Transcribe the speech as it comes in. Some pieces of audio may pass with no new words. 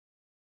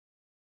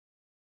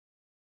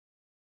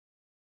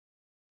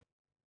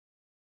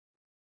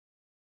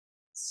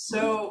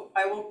So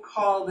I will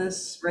call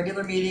this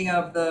regular meeting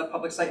of the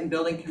Public Site and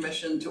Building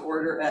Commission to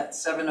order at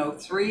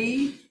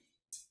 7:03.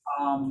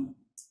 Our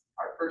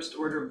first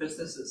order of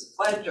business is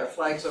pledge. Our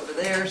flag's over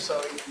there,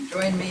 so you can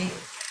join me.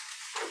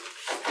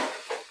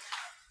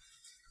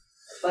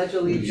 Pledge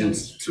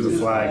allegiance to the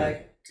flag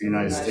of the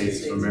United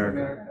States of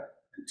America,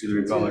 and to the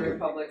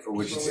republic for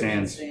which it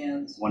stands,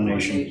 one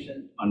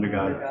nation, under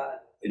God,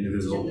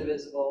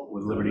 indivisible,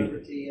 with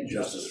liberty and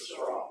justice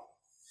for all.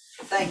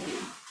 Thank you.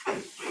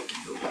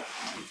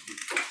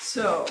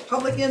 So,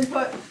 public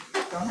input,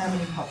 don't have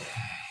any public.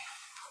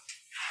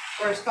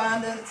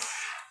 Correspondence,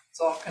 it's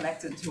all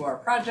connected to our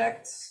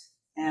projects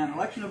and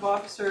election of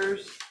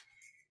officers.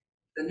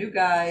 The new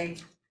guy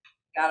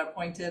got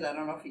appointed. I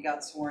don't know if he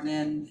got sworn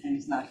in and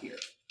he's not here.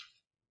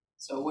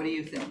 So what do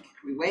you think?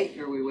 We wait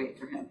or we wait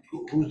for him?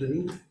 Who's the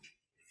new?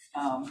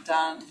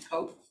 Don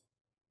Cope.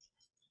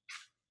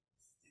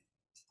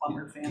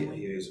 Plumber family. Yeah, I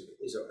think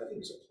he's a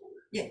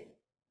plumber. Yeah,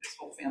 his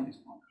whole family's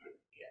plumber.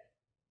 Yeah.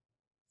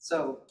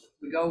 So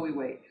we go, we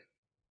wait.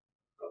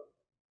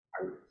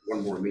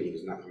 One more meeting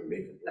is not going to make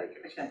it.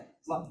 Okay,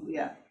 well,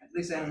 yeah, at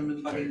least I haven't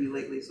been bugging me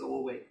lately, so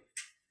we'll wait.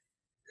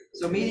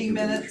 So meeting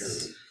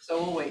minutes,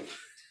 so we'll wait.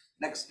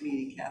 Next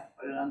meeting, Kath,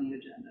 put it on the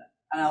agenda.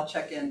 And I'll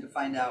check in to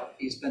find out if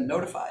he's been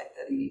notified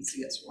that he needs to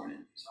get sworn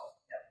in, so,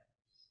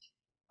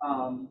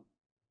 yeah.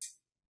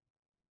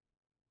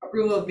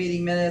 Approval of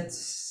meeting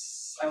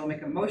minutes. I will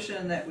make a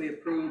motion that we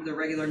approve the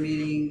regular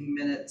meeting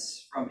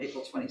minutes from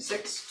April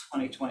 26,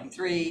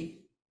 2023.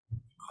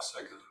 I'll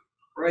second.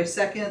 Roy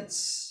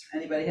seconds.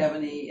 Anybody have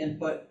any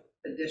input,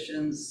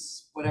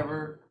 additions,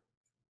 whatever?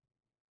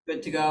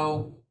 Good to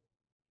go?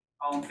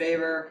 All in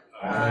favor?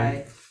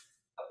 Aye.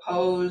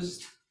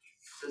 Opposed?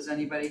 Does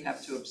anybody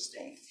have to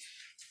abstain?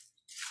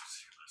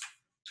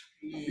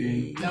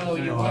 No,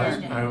 you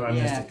weren't.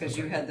 Yeah, because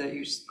you had the,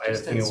 you just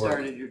had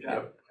started your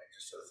job. Yep.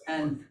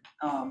 And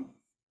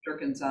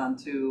Durkin's on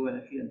too,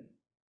 and if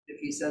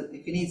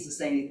he needs to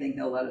say anything,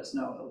 he'll let us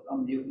know. He'll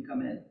unmute and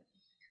come in.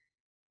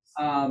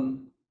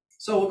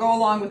 So we'll go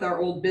along with our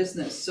old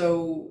business.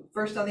 So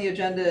first on the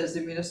agenda is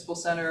the Municipal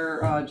Center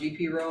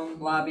GP room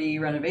lobby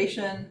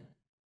renovation.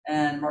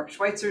 And Mark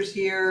Schweitzer's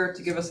here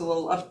to give us a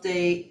little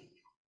update.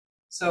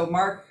 So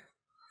Mark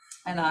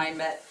and I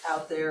met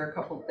out there a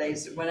couple of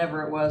days,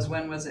 whenever it was.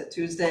 When was it?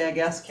 Tuesday, I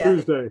guess. Kathy?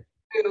 Tuesday.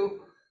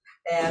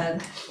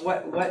 And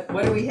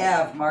what do we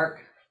have,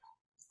 Mark?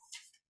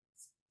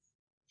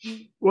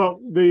 Well,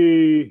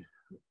 the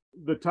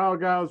tile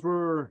guys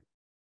were,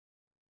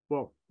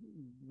 well,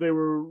 they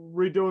were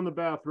redoing the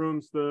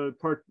bathrooms. The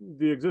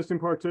existing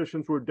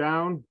partitions were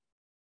down.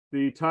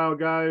 The tile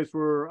guys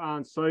were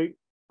on site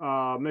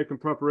making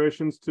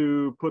preparations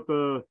to put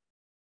the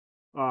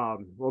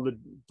the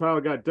tile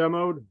got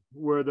demoed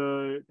where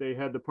they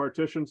had the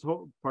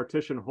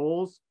partition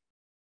holes.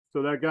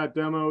 So that got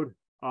demoed,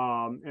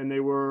 and they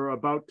were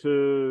about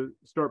to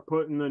start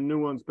putting the new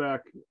ones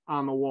back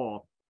on the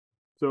wall.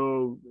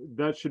 So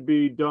that should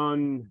be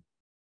done.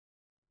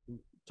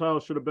 Tile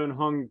should have been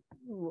hung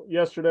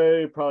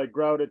yesterday, probably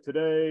grouted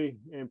today,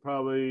 and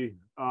probably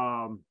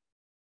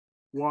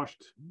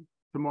washed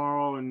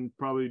tomorrow, and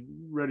probably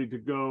ready to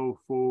go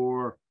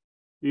for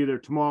either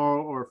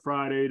tomorrow or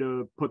Friday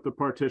to put the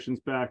partitions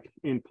back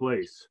in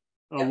place,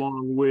 Yep.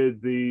 along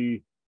with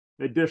the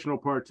additional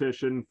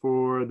partition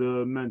for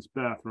the men's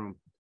bathroom.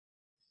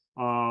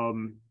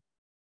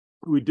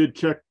 We did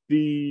check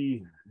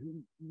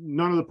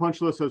none of the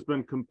punch list has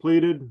been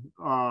completed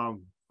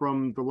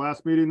from the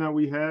last meeting that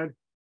we had.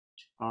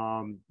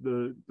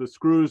 The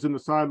screws in the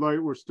side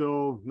light were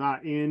still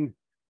not in.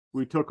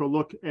 We took a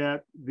look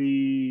at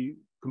the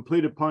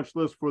completed punch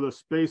list for the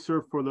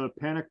spacer for the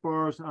panic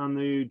bars on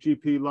the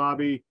GP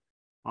lobby.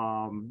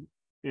 And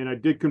I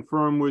did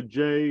confirm with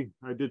Jay,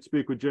 I did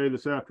speak with Jay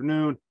this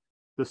afternoon.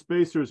 The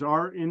spacers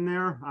are in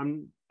there.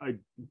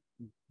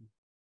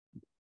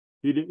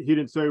 He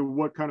didn't say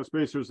what kind of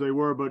spacers they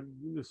were, but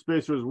the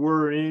spacers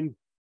were in,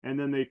 and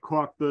then they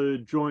caulked the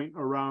joint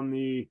around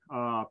the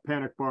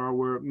panic bar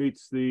where it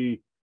meets the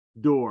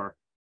door.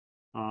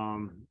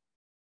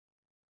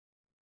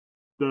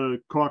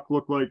 The caulk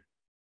looked like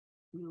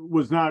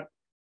was not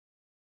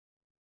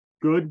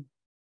good.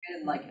 I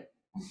didn't like it.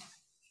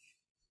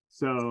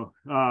 So,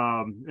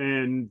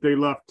 and they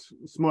left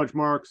smudge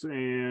marks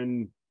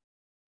and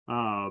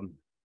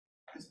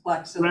It's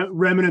black silk.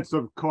 remnants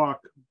of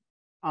caulk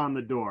on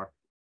the door.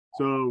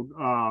 So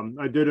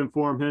I did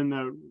inform him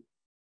that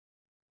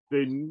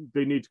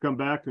they need to come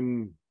back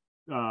and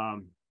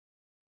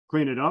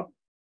clean it up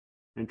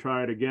and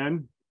try it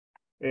again.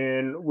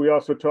 And we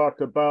also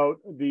talked about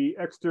the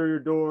exterior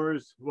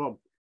doors. Well,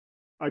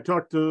 I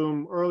talked to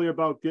them earlier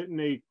about getting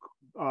a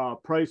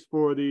price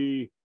for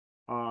the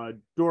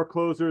door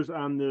closers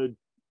on the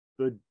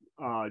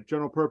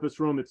general purpose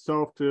room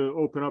itself to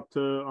open up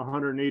to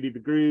 180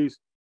 degrees.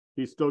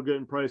 He's still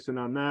getting pricing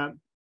on that.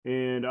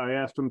 And I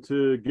asked him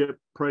to get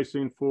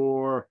pricing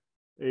for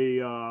a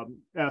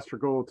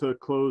Astragal to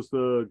close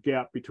the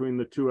gap between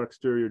the two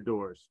exterior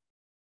doors.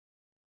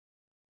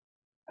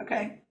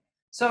 Okay,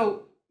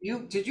 so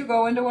Did you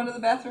go into one of the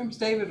bathrooms?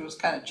 David was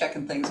kind of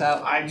checking things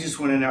out. I just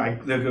went in there,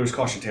 there was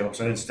caution tape up,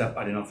 so I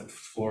didn't know if the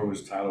floor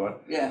was tile or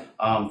what. Yeah,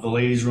 The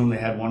ladies' room, they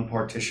had one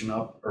partition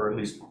up, or at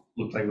least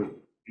looked like it was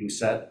being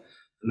set.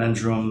 The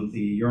men's room, the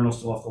urinal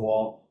still off the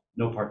wall,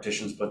 no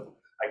partitions, but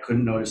I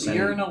couldn't notice the any.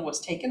 urinal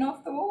was taken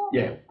off the wall?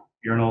 Yeah,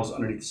 urinals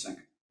underneath the sink.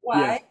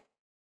 Why?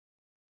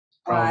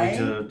 Probably Why?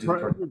 to do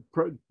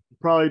the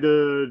Probably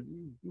to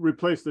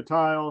replace the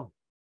tile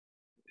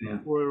Yeah.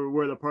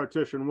 where the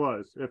partition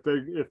was. If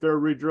they're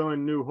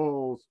redrilling new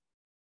holes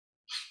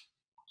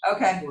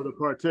Okay, for the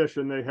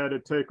partition, they had to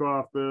take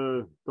off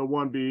the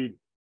one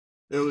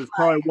it was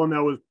probably one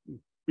that was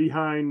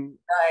behind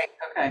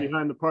right,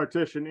 okay, the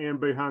partition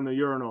and behind the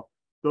urinal.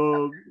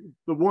 The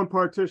one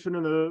partition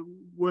in the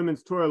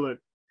women's toilet,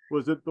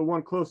 was it the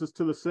one closest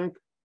to the sink?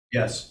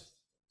 Yes.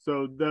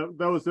 So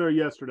that was there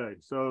yesterday.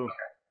 So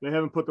they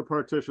haven't put the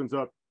partitions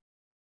up.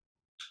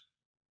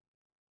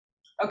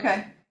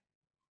 okay.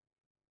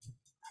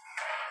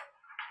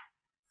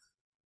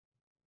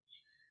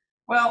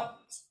 Well,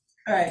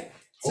 all right,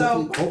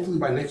 so Hopefully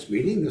by next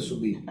meeting, this will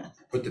be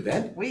put to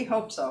bed. we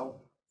hope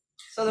so.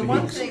 So the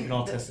one We thing. can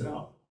all test it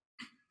out.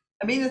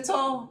 I mean, it's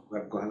all,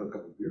 We'll go have a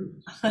couple of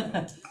beers.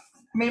 I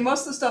mean,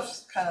 most of the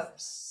stuff's kind of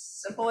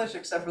simple-ish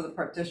except for the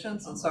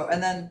partitions and so,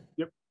 and then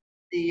Yep.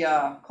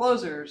 the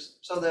closers,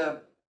 so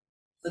the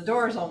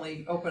doors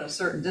only open a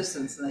certain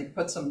distance and they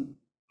put some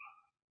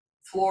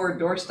floor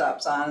door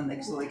stops on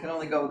and so they can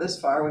only go this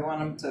far. We want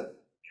them to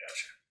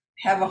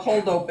have a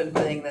hold open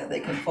thing that they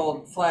can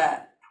fold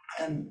flat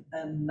and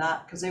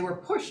not, because they were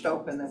pushed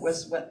open. It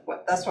was what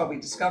that's why we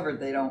discovered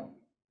they don't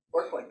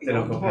work like They the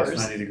don't old go past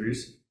doors. 90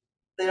 degrees.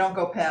 They don't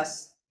go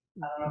past,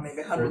 I don't know,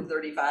 maybe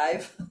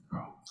 135.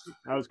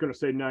 I was going to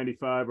say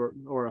 95 or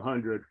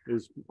 100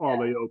 is all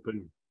they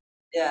open.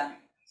 Yeah,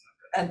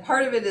 and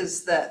part of it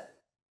is that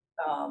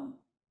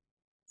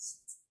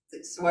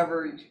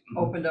whoever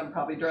opened them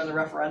probably during the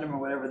referendum or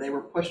whatever, they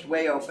were pushed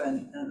way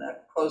open and the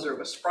closer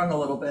was sprung a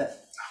little bit.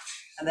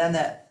 And then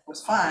that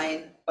was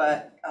fine,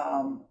 but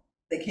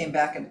they came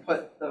back and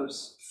put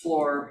those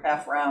floor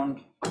half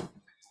round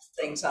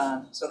things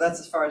on. So that's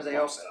as far as they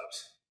open.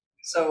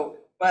 So,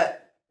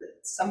 but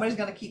somebody's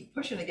gonna keep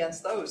pushing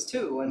against those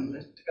too, and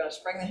they're gonna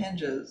spring the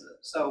hinges.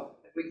 So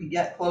if we can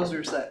get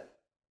closers that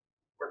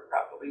work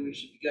properly, we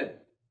should be good.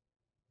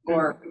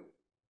 Or,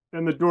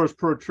 And the doors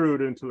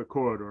protrude into the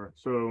corridor.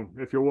 So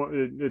if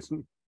it's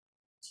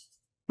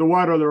the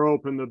wider they're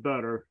open, the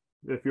better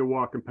if you're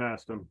walking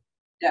past them.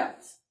 yeah,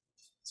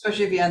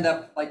 especially if you end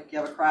up, like, you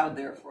have a crowd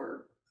there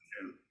for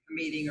a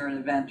meeting or an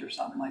event or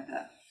something like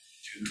that.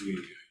 Can we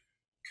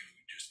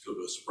just go to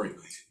a spring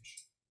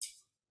hinge?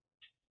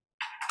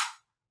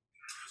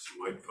 Because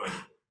you might find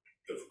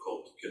it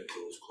difficult to get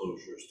those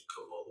closures to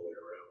come all the way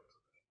around.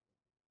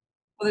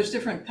 Well, there's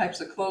different types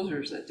of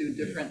closers that do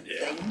different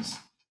things.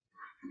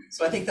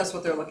 So I think that's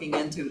what they're looking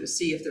into, to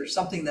see if there's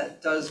something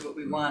that does what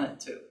we want it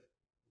to.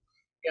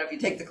 You know, if you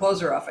take the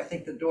closer off, I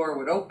think the door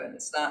would open.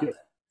 It's not the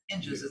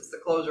hinges, it's the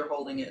closer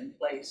holding it in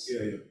place.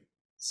 Yeah.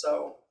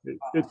 So,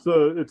 It's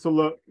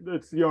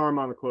the arm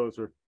on the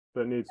closer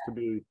that needs to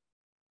be.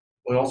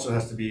 Well, it also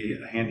has to be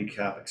a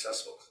handicap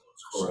accessible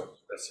close. Correct.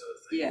 That's the other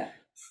thing. yeah,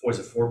 Was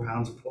it 4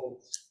 pounds of pull?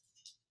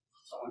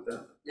 Something like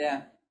that.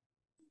 yeah.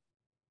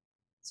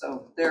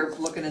 So they're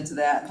looking into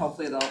that, and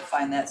hopefully they'll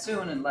find that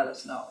soon and let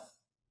us know.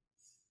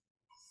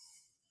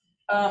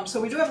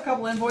 So we do have a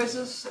couple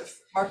invoices, if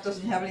Mark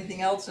doesn't have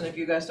anything else, and if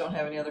you guys don't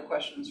have any other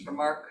questions for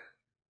Mark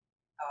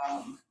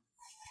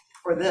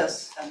for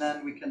this, and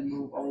then we can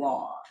move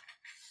along.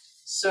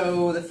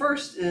 So the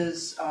first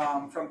is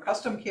from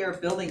Custom Care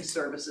Building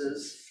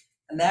Services,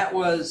 and that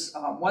was,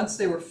 once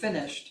they were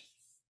finished,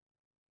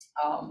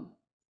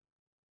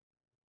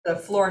 the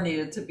floor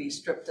needed to be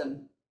stripped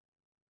and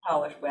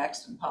polished,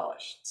 waxed and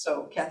polished.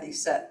 So Kathy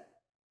set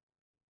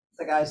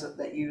the guys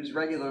that use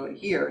regularly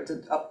here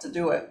up to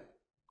do it,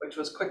 which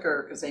was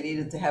quicker because they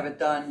needed to have it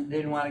done. They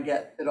didn't want to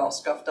get it all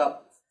scuffed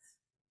up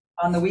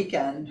on the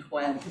weekend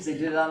because they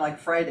did it on like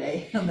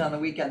Friday, and on the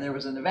weekend there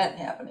was an event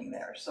happening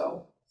there.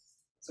 So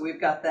we've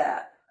got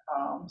that.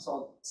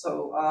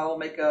 So I'll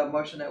make a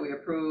motion that we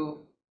approve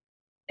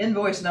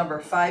invoice number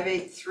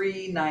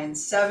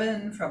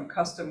 58397 from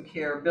Custom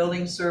Care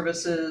Building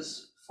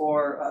Services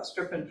for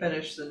strip and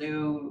finish the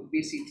new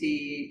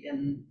VCT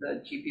in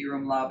the GP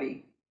room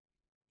lobby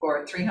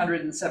for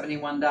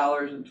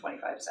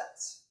 $371.25.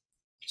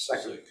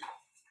 Second.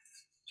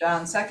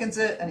 John seconds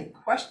it. Any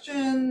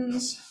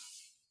questions?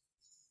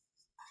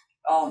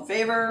 All in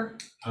favor?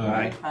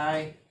 Aye.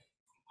 Aye.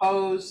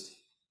 Opposed?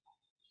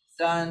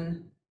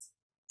 Done.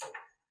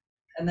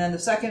 And then the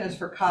second is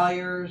for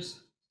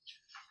Colliers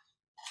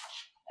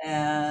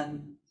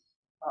and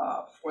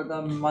for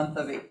the month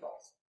of April.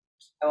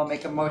 I will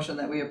make a motion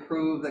that we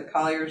approve the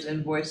Colliers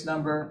invoice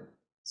number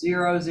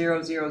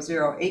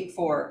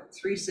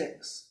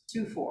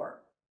 0000843624.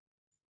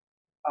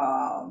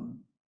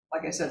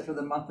 Like I said, for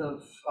the month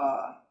of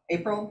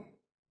April,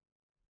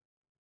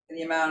 in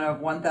the amount of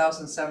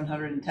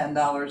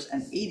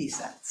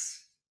 $1,710.80.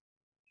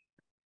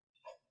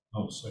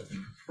 I'll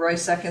second. Roy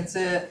seconds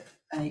it.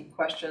 Any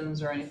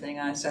questions or anything?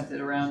 I sent it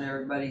around to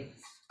everybody.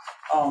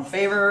 All in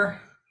favor?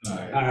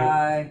 Aye.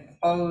 Aye.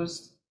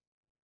 Opposed?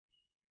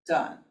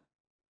 Done.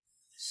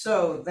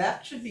 So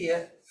that should be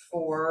it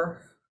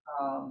for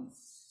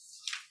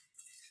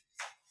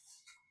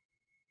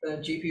the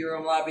GP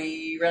room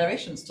lobby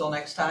renovations till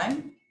next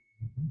time.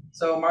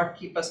 So Mark,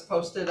 keep us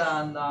posted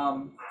on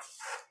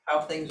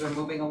how things are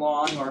moving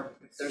along, or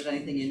if there's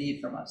anything you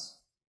need from us.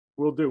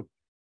 Will do.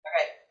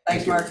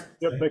 Thanks, Mark.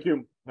 Yep, thank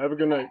you. Have a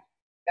good night.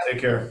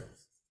 Take care.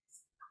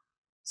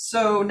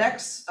 So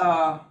next,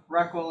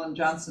 Rockwell and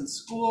Johnson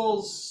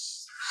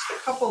Schools,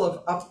 just a couple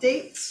of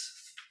updates.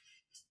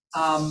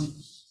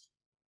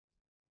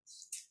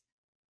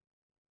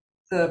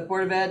 The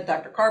Board of Ed,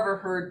 Dr. Carver,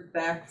 heard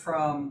back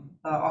from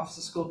Office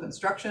of School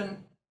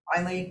Construction.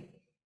 Finally,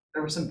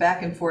 there were some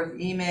back and forth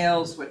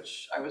emails,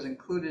 which I was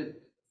included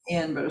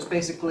in, but it was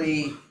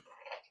basically,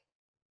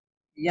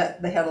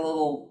 they had a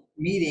little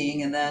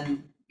meeting, and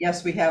then,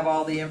 yes, we have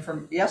all the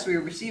yes, we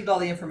received all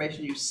the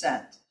information you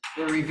sent.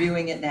 We're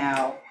reviewing it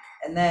now,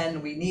 and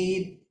then we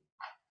need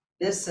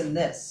this and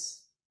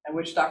this, and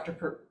which Dr.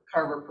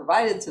 Carver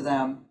provided to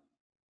them.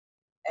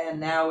 And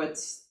now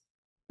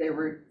they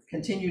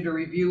continue to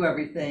review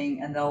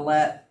everything, and they'll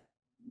let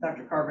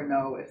Dr. Carver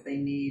know if they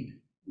need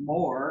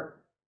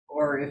more,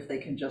 or if they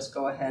can just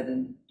go ahead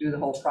and do the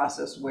whole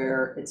process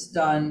where it's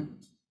done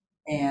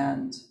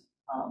and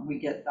we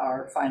get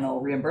our final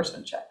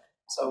reimbursement check.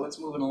 So it's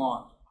moving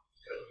along.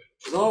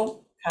 It was a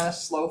little kind of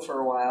slow for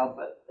a while,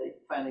 but they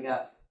finally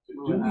got Do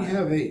moving on. we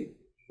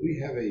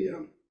have a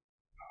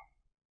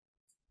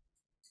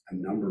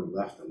number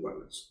left of what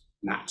was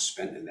not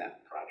spent in that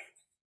project?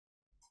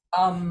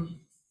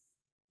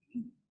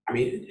 I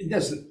mean, it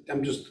doesn't,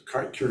 I'm just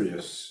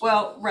curious.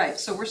 Well, right,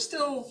 so we're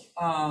still,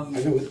 I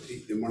know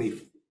the money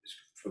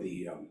for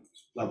the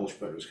level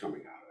spreader is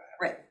coming out of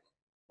that. Right.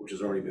 Which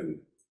has already been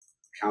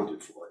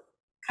accounted for.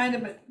 kind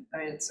of,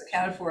 it's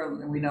accounted for,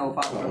 and we know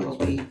about what it'll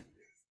be,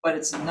 but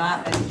it's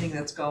not anything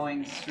that's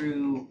going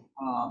through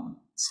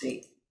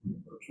state.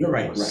 You're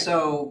right.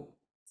 So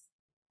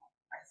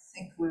I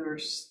think we were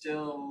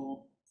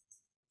still,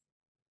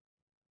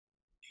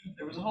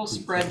 there was a whole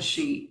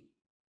spreadsheet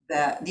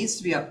that needs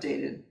to be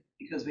updated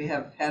because we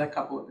have had a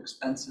couple of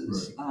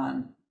expenses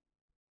on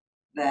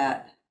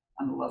that,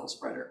 on the level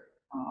spreader.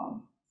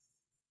 I'm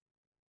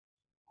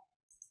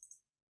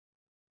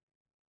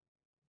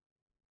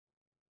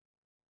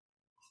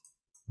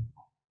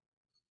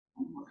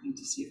looking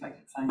to see if I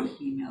can find the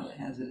email that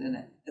has it in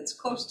it. It's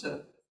close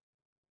to,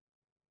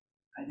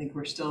 I think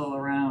we're still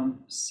around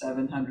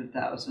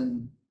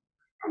 700,000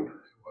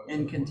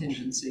 in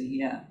contingency,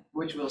 yeah,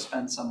 which we'll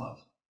spend some of.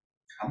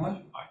 How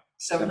much? I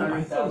thought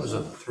it was 700,000.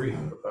 a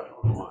 300, but I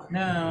don't know why.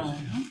 No, I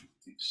don't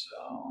think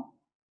so.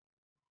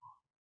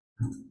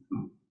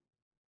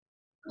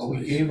 Well,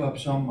 we gave up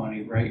some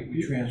money, right?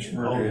 We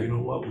transferred Oh, you it. know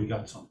what, we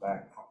got some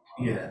back from.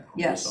 Yeah.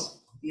 Yes,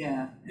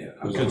 yeah. Yeah.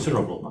 A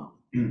considerable amount.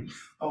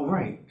 Oh,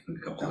 right.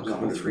 That was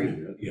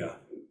 103. Yeah.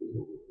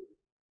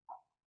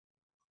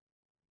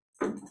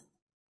 I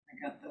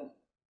got the.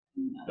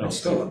 That's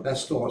still,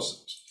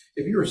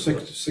 if you were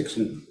six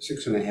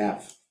and a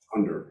half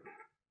under,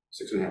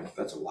 6.5,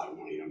 that's a lot of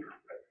money under.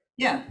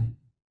 Yeah,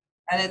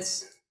 and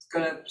it's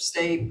gonna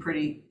stay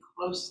pretty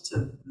close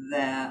to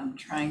that. I'm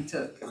trying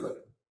to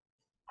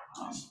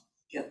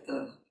get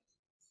the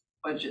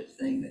budget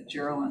thing that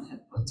Geraldine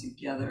had put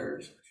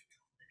together.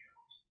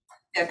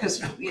 Yeah,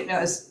 because, you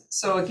know,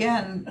 so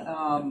again,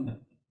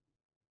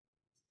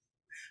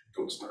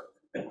 Don't start.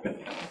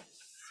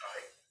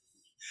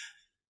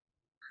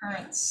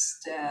 current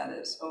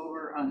status,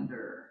 over,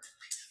 under.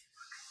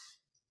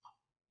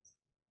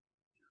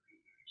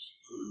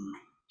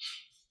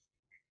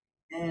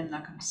 And I'm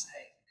not gonna say,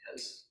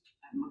 because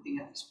I'm looking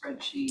at the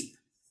spreadsheet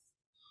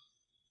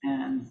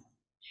and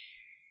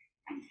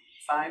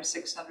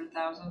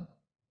 600,000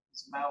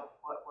 is about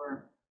what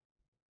we're,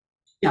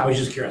 Yeah, I was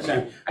just curious.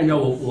 I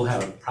know we'll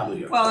have a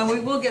probably. well, and we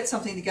will get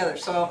something together.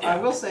 So I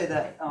will say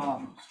that,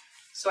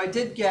 so I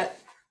did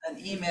get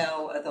an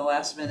email at the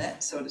last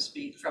minute, so to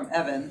speak, from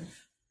Evan,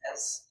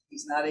 as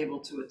he's not able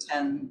to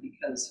attend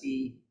because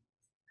he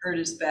hurt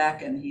his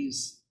back and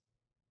he's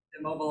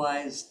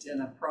immobilized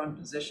in a prone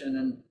position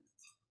and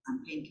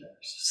on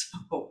painkillers.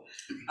 So,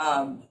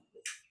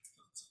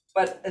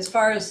 but as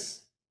far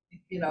as,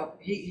 you know,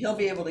 he'll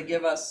be able to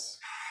give us,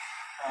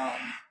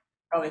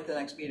 probably at the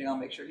next meeting, I'll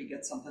make sure he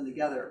gets something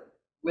together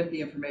with the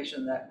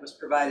information that was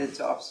provided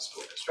to Office of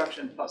School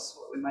Construction, plus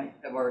what we might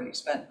have already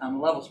spent on the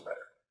level spreader.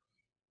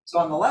 So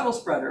on the level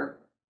spreader,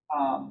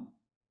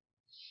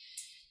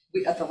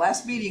 at the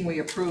last meeting, we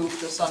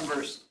approved the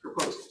Sunburst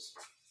proposals.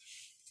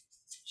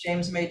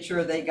 James made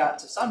sure they got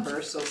to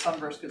Sunburst, so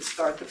Sunburst could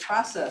start the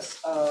process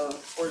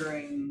of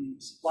ordering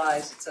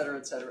supplies, et cetera,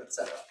 et cetera, et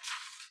cetera.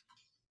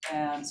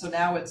 And so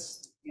now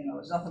it's, you know,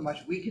 there's nothing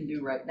much we can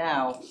do right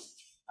now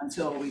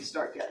until we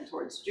start getting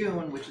towards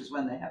June, which is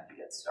when they have to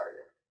get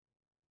started.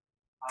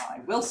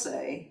 I will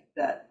say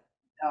that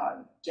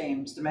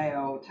James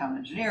DeMeo, town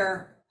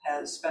engineer,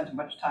 has spent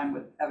much time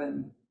with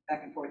Evan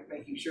back and forth,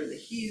 making sure that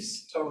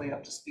he's totally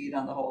up to speed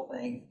on the whole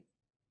thing.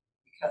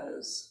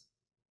 Because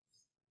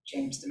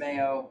James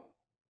DeMayo,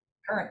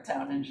 current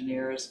town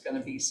engineer, is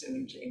gonna be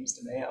soon James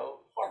DeMayo,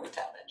 former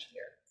town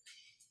engineer.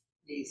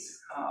 He's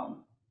found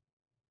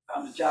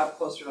a job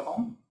closer to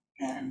home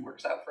and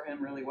works out for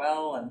him really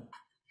well, and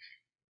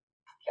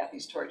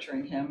Kathy's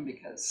torturing him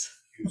because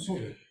He was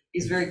good.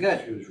 he's very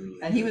good. He was really.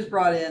 And he was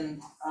brought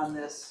in on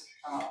this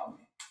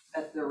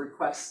at the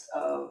request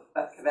of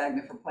Beth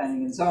Cavagna from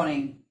Planning and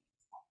Zoning.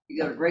 He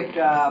did a great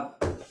job.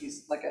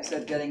 He's, like I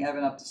said, getting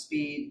Evan up to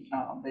speed.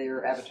 They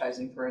are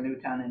advertising for a new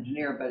town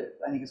engineer, but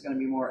I think it's gonna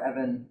be more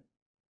Evan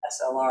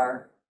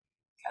SLR,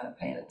 kind of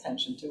paying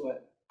attention to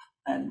it.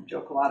 And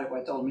Joe Colado, who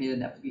I told him he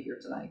didn't have to be here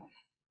tonight,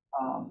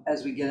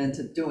 as we get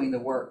into doing the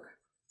work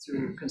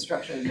through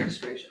construction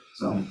administration.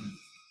 So,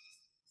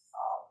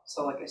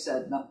 so like I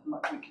said, not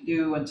much we can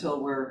do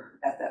until we're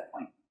at that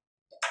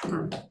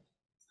point.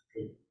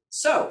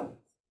 So,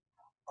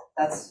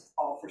 that's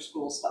all for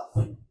school stuff.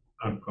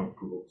 I'm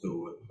comfortable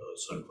too with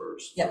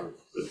Sunburst. Yeah. or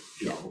with,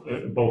 you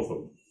know, both of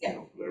them. Yeah. You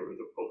know, they're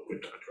both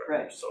good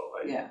Right. contractors, so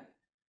Yeah,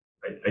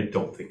 I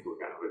don't think we're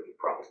gonna have any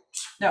problems.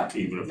 no,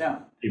 Even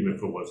no,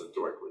 if it wasn't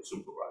directly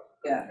supervised.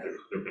 Yeah.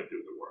 They're gonna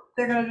do the work.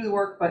 they're gonna do the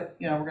work, but,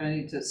 you know, we're gonna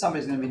need to,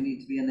 somebody's gonna need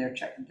to be in there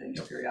checking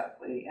things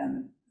periodically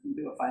and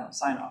do a final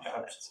sign off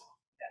on it.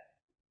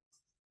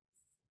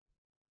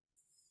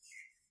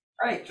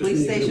 All right,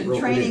 police station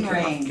training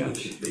range.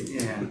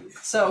 Yeah.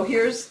 So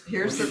here's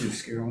the,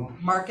 Scare 'em off.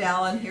 Mark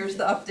Allen, here's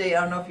the update.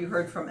 I don't know if you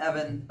heard from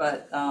Evan,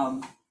 but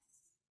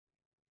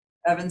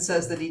Evan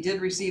says that he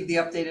did receive the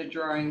updated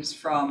drawings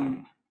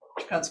from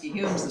Chikunsky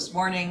Humes this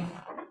morning,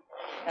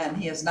 and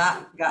he has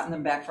not gotten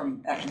them back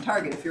from Action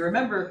Target. If you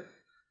remember,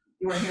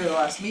 you weren't here the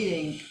last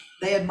meeting,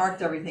 they had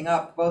marked everything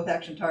up, both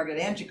Action Target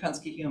and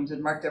Chikunsky Humes had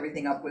marked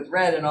everything up with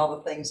red and all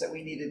the things that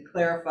we needed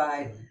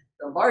clarified.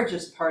 The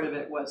largest part of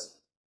it was,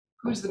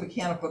 who's the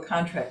mechanical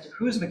contractor?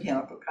 Who's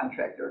mechanical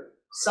contractor?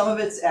 Some of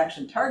it's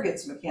Action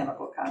Target's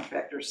mechanical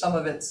contractor, some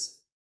of it's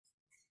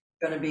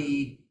gonna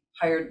be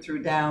hired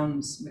through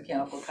Downs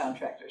mechanical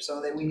contractor.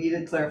 So that we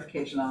needed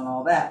clarification on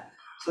all that.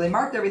 So they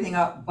marked everything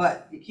up,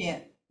 but you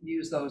can't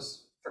use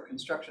those for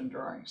construction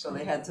drawings. So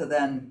they had to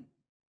then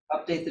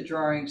update the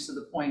drawings to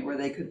the point where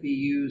they could be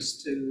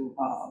used to,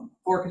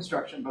 for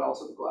construction, but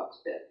also to go out to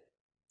bid.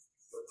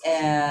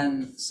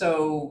 And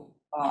so,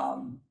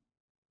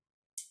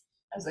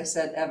 as I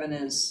said, Evan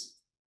is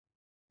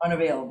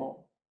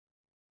unavailable,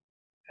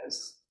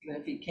 because even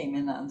if he came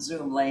in on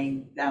Zoom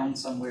laying down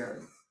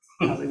somewhere,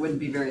 probably wouldn't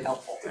be very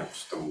helpful. That's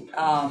stone.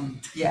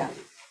 Yeah, Is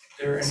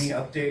there any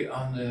update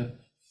on the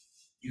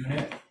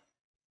unit,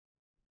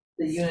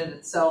 the unit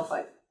itself,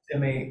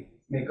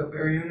 makeup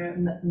area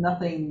unit?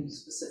 nothing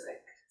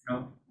specific.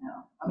 No? No,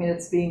 I mean,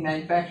 it's being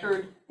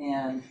manufactured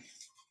and,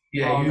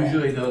 Yeah, All that.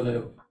 usually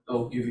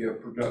they'll give you a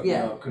product,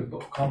 Yeah. could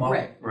come up.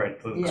 right. Right,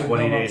 Yeah. 20 Come up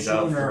days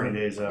out, sooner. 40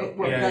 days out.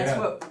 Well,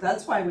 Yeah,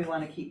 that's why we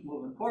want to keep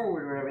moving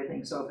forward with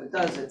everything, so if it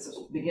does, it's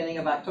a beginning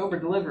of October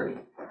delivery.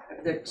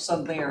 If there's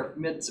something or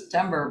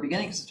mid-September, or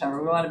beginning of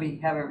September, we want to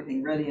have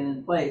everything ready and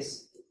in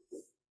place.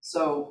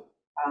 So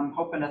I'm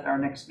hoping at our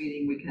next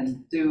meeting, we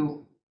can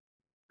do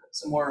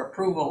some more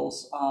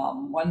approvals.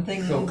 One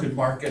thing, So could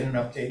Mark get an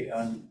update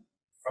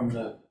from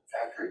the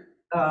factory?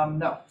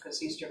 no, because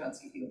he's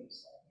Stravinsky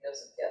Humes, so he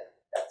doesn't get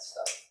that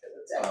stuff, because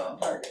it's Action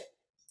Target.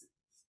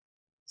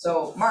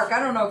 So, Mark, I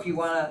don't know if you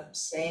want to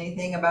say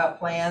anything about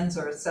plans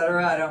or et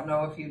cetera. I don't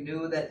know if you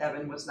knew that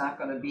Evan was not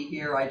going to be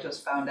here. I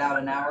just found out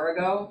an hour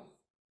ago.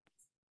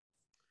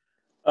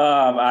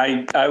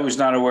 I was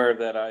not aware of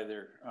that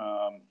either.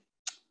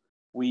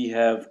 We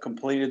have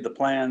completed the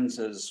plans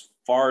as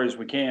far as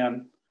we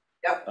can.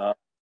 Yep.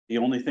 The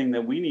only thing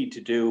that we need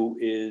to do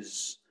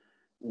is,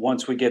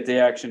 once we get the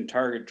Action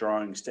Target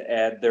drawings, to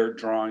add their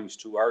drawings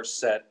to our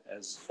set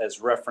as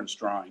reference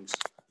drawings.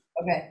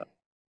 Okay.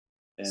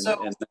 And,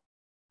 So-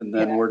 and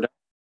then Yeah. we're done.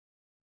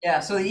 Yeah,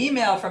 so the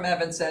email from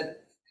Evan said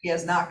he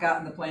has not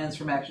gotten the plans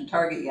from Action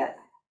Target yet.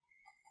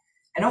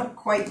 I don't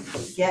quite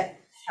get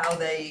how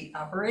they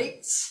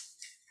operate,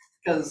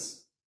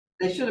 because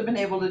they should have been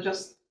able to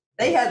just,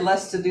 they had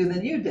less to do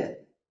than you did.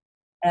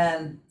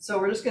 And so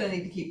we're just gonna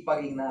need to keep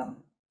bugging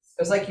them.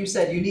 Because like you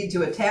said, you need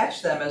to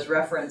attach them as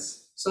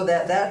reference so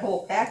that that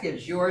whole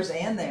package, yours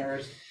and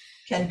theirs,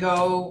 can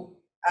go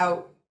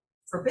out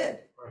for bid.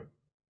 Right.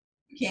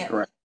 You can't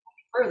Correct.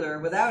 further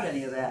without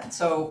any of that.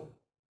 So,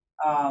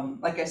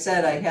 like I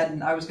said,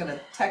 I was gonna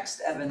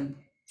text Evan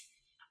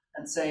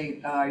and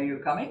say, are you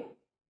coming?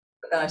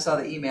 But then I saw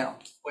the email,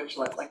 which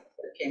like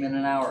it came in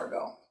an hour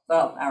ago,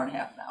 well, hour and a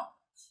half now.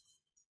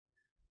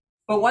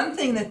 But one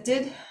thing that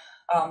did,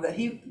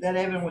 that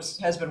Evan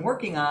has been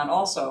working on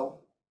also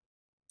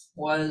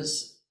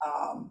was,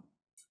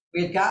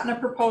 we had gotten a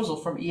proposal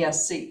from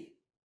ESC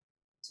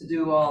to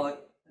do all the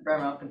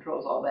environmental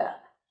controls, all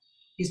that.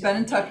 He's been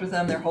in touch with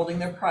them, they're holding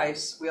their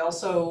price. We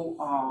also,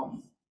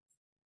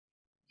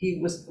 he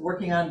was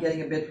working on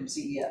getting a bid from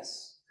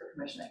CES for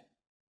commissioning.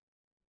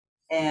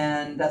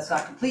 And that's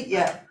not complete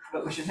yet,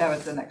 but we should have it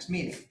at the next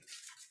meeting.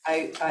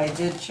 I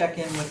did check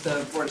in with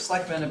the Board of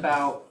Selectmen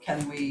about,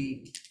 can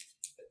we,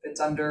 if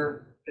it's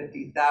under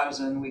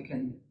 50,000, we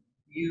can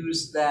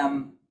use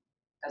them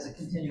as a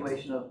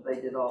continuation of, they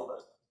did all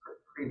the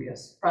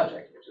previous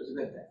project, which is a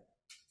good thing.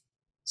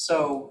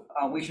 So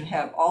we should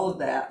have all of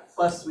that,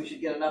 plus we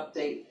should get an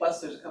update, plus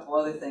there's a couple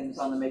other things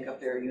on the makeup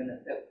air unit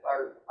that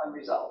are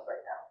unresolved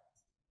right now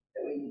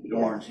that we need to The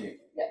get. warranty.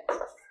 Yeah,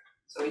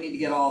 so we need to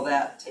get all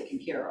that taken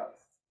care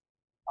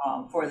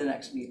of for the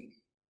next meeting.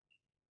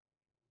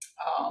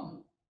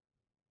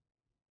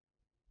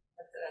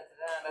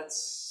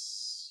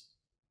 That's,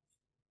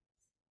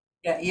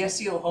 yeah,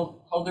 ESC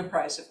will hold their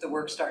price if the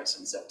work starts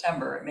in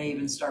September. It may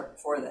even start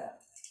before that.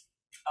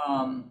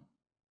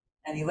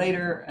 Any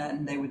later,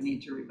 and they would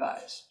need to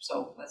revise.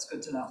 So that's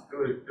good to know.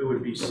 It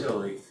would be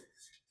silly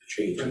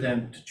Change. for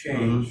them to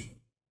change,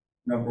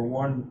 number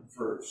one,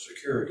 for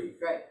security,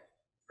 Right.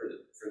 for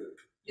the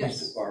Yes.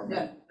 police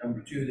department. Number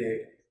two,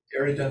 they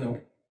already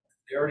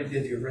they already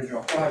did the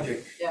original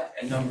project. Yeah.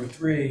 And number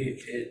three,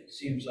 it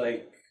seems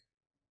like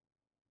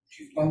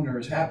Chief Bugner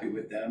is happy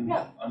with them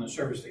Yeah. on the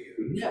service they give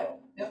him. Yeah, So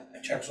yeah.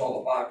 it checks all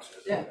the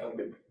boxes. Yeah.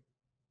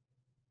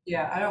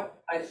 Yeah,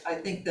 I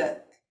think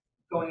that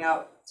going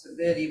out to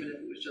bid, even if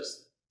it was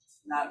just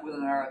not with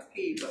an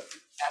RFP, but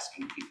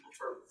asking people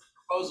for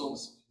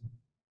proposals,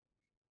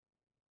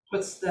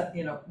 puts the,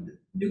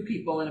 new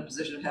people in a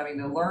position of having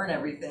to learn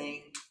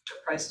everything. The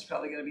price is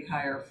probably gonna be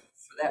higher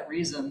for that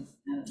reason,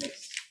 and it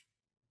makes,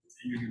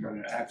 And you can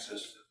run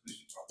access to the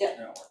police Yeah.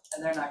 department network.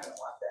 and they're not gonna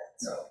want that,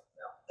 so,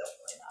 no,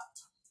 definitely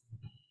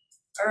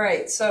not. All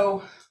right,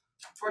 so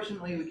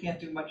unfortunately, we can't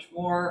do much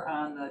more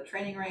on the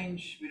training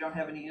range. We don't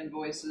have any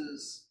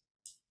invoices.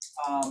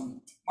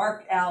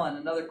 Mark Allen,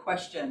 another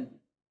question.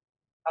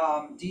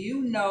 Do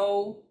you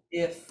know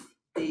if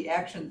the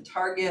action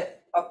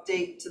target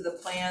update to the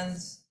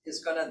plans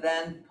is gonna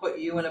then put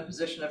you in a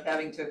position of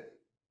having to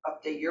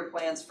update your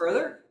plans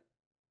further?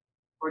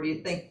 Or do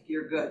you think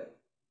you're good?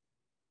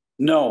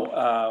 No,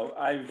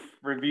 I've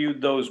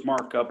reviewed those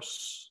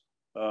markups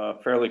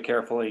fairly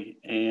carefully,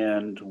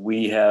 and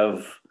we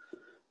have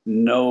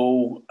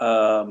no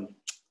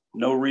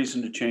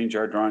reason to change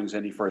our drawings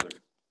any further.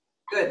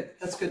 Good,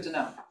 that's good to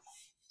know.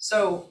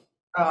 So,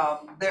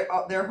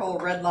 their whole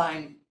red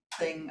line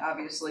thing,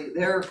 obviously,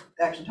 their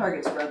action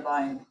targets red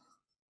line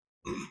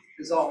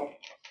is all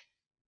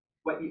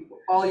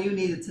you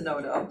needed to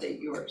know to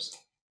update yours.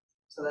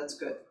 So that's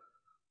good.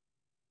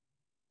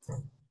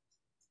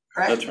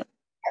 Correct? That's right.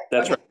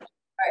 That's right. All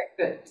right,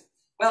 good.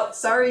 Well,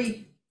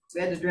 sorry we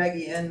had to drag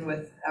you in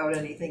without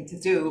anything to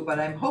do, but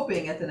I'm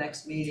hoping at the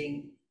next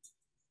meeting,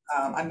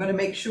 I'm gonna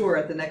make sure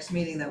at the next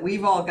meeting that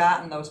we've all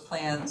gotten those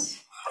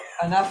plans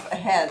enough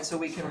ahead so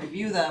we can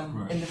review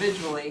them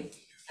individually.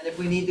 And if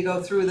we need to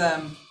go through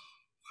them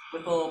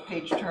with a little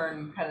page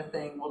turn kind of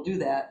thing, we'll do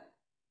that.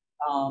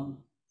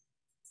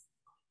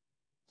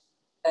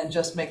 And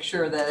just make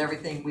sure that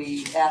everything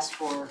we asked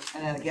for,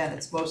 and then again,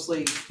 it's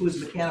mostly who's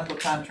mechanical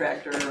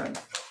contractor and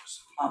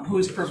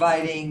who's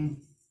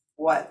providing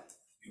what,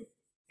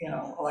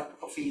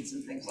 electrical feeds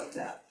and things like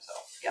that, so,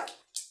 yeah.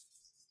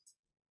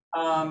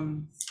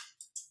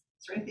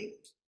 Is there anything,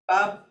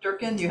 Bob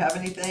Durkin, do you have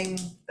anything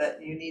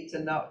that you need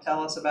to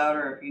tell us about,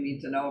 or if you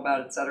need to know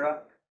about, et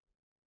cetera?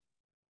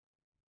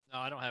 No,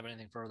 I don't have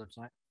anything further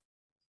tonight.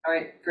 All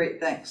right, great,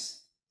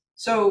 thanks.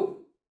 So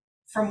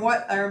from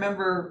what I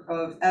remember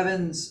of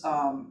Evan's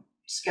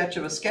sketch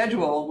of a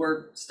schedule,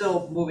 we're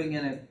still moving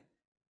in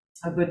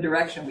a good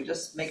direction. We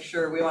want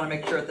to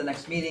make sure at the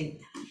next meeting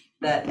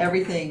that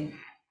everything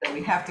that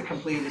we have to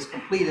complete is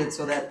completed,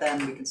 so that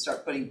then we can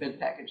start putting bid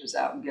packages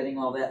out and getting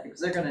all that,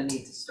 because they're gonna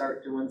need to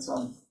start doing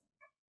some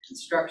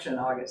construction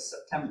August,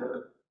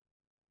 September.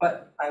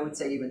 But I would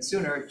say even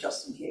sooner,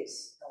 just in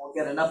case. And we'll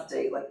get an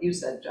update, like you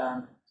said,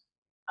 John,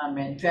 on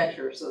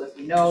manufacturers, so that if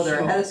we know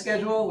they're ahead of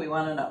schedule, we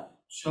want to know.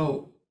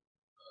 So,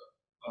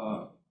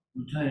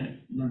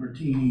 Lieutenant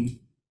Lambertini,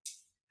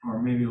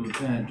 or maybe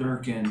Lieutenant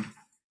Durkin,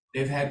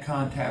 they've had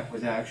contact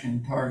with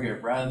Action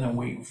Target. Rather than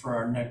waiting for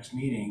our next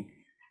meeting,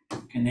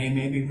 can they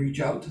maybe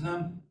reach out to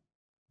them?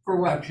 For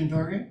what? Action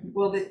Target?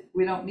 Well,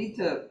 we don't need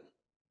to,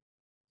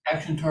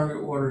 Action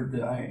Target ordered the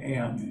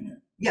AAM unit,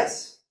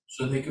 yes,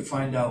 so they could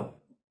find out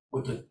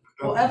what the.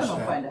 well, Evan will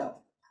find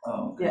out.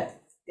 Oh, okay.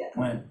 Yeah.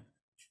 When?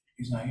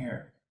 He's not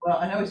here. Well,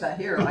 I know he's not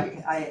here.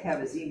 I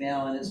have his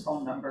email and his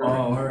phone number. Oh,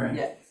 all right.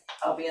 Yeah,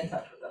 I'll be in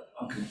touch with him.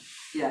 Okay.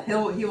 Yeah,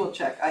 he will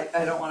check.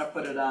 I don't want to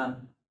put it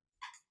on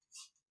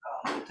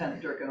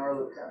Lieutenant Durkin or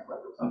Lieutenant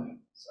Lambertini,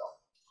 so.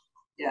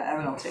 Yeah,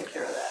 Evan will take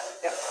care of that.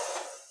 Yep.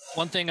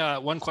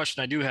 One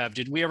question I do have,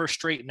 did we ever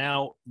straighten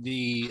out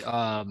the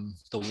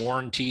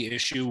warranty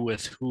issue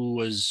with who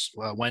was,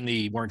 when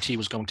the warranty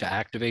was going to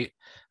activate?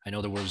 I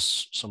know there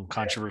was some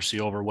controversy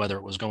over whether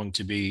it was going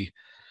to be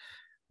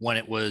when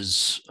it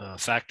was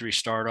factory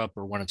startup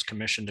or when it's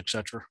commissioned, et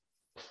cetera.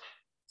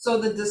 So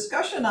the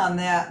discussion on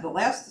that, the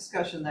last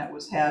discussion that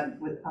was had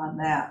on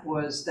that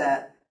was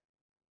that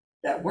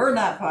we're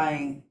not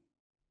buying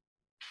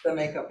the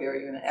makeup air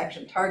unit.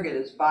 Action Target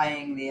is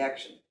buying the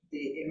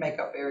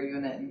makeup air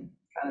unit and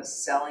kind of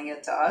selling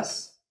it to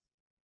us.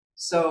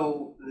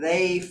 So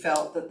they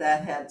felt that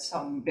that had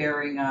some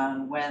bearing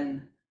on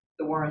when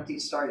the warranty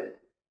started.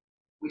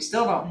 We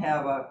still don't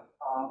have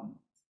an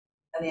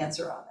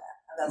answer on that,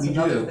 and that's We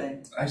another do.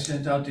 thing. I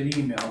sent out an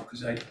email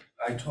because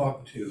I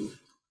talked to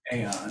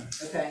Aon,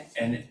 Okay,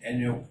 and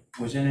it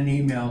was in an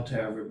email to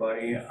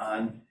everybody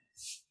on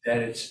that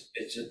it's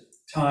a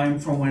time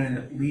from when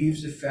it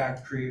leaves the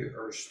factory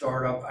or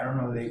startup. I don't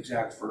know the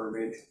exact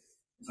verbiage.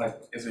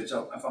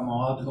 If I'm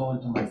allowed to go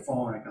into my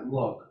phone, I can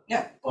look.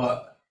 Yeah.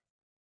 But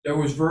there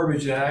was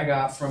verbiage that I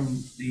got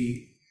from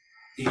the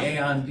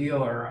Aon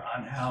dealer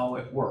on how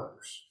it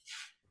works.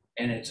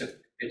 And it's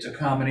a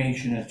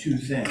combination of two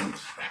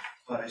things,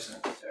 but I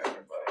sent it to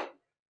everybody.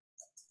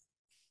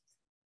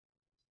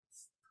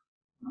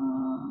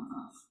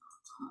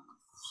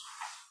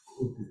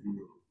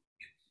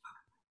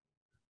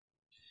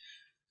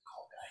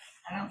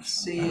 I don't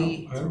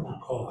see, I don't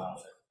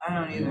recall. I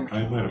don't either.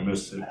 I might have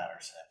missed it.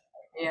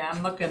 Yeah,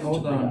 I'm looking.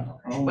 Hold on.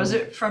 Was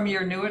it from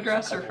your new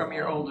address or from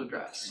your old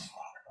address?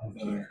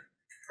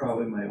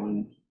 Probably my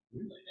own.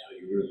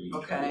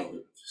 Okay.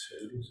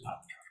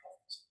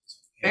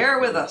 Bear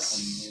with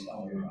us.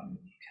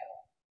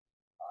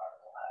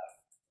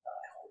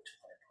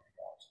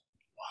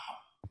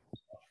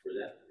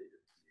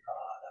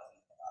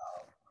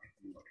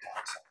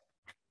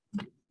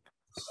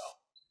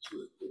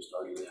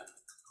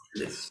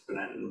 It's been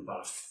in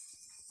about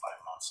 5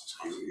 months,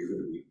 so you're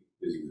gonna be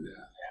busy with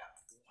that.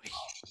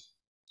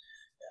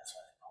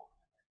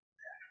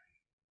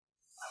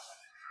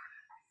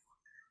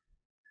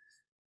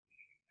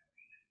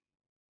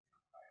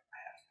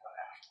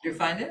 You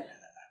find it?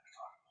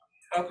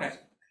 Okay.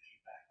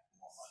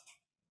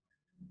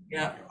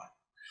 Yeah.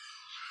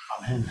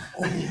 I'm in.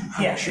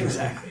 Yeah,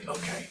 exactly,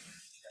 okay.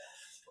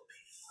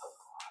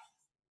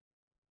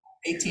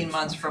 18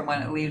 months from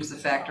when it leaves the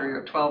factory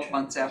or 12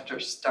 months after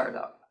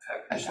startup,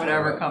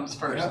 whatever comes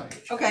first.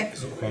 Okay,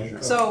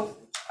 so,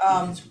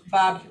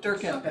 Bob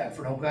Durkin, Not bad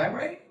for an old guy,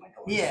 right?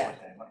 yeah.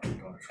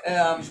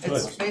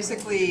 It's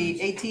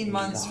basically 18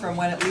 months from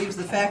when it leaves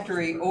the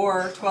factory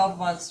or 12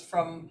 months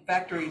from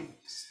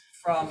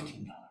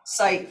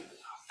site,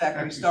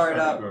 factory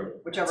startup,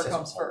 whichever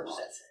comes first.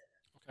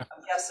 I'm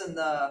guessing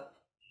the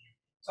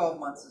 12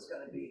 months is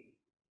gonna be,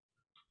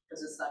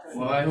 because it's not gonna be.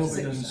 Well, I hope it 6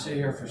 doesn't months. stay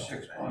here for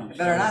 6 months. It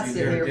better not I'll be stay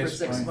there here for this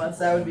 6 time. months,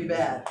 that would be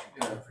bad.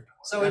 Yeah.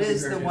 So it I'll be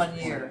is here the this 1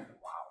 point. year.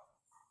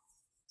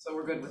 So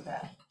we're good with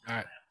that. All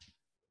right.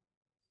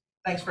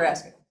 Thanks for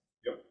asking.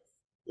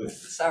 Yep.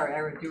 Sorry,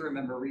 I do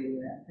remember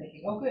reading that and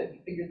thinking, oh, good,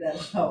 you figured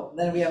that out.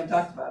 Then we haven't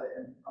talked about it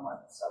in a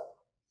month, so.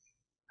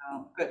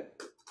 Good.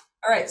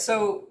 All right,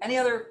 so any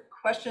other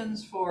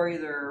questions for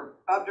either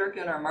Bob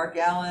Durkin or Mark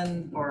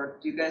Allen, or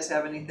do you guys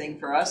have anything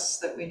for us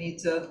that we need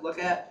to look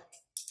at?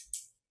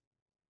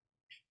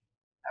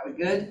 Are we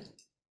good?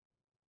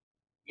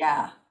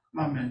 Yeah.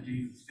 Come on,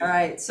 Mindy. All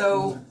right,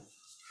 so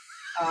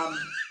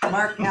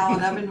Mark,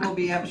 Allen, Evan will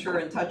be, I'm sure,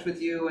 in touch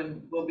with you,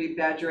 and we'll be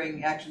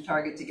badgering Action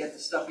Target to get the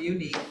stuff you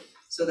need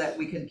so that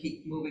we can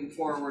keep moving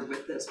forward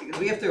with this, because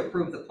we have to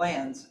approve the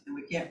plans, and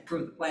we can't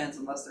approve the plans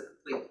unless they're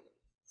complete.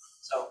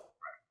 So,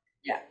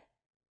 yeah.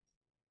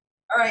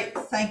 All right,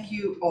 thank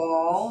you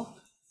all.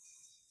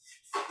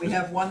 We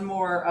have one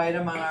more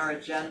item on our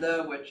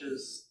agenda, which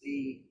is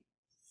the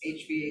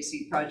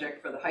HVAC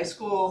project for the high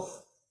school.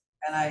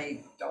 And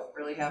I don't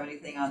really have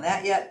anything on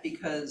that yet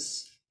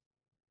because,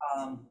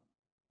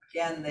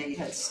 again, they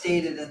had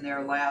stated in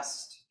their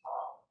last,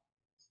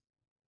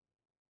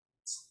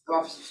 the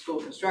Office of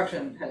School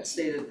Construction had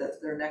stated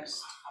that their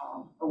next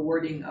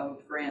awarding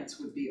of grants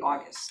would be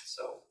August,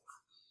 so.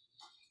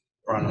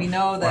 We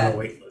know that,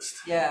 wait list.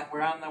 yeah,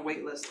 we're on the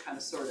wait list, kind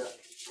of, sort of.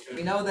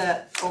 We know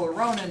that Fuller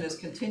Ronan is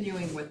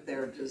continuing with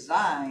their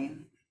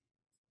design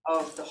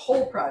of the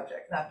whole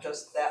project, not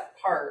just that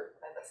part.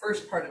 And the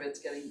first part of it's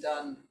getting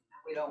done,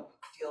 we don't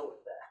deal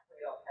with that. We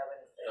don't have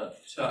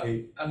anything. So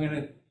I'm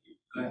gonna,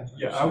 go ahead.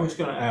 Yeah, I was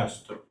gonna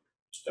ask to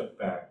step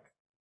back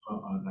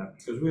on that,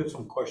 because we had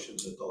some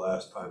questions at the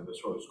last time as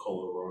far as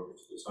Kohler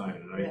Road's design,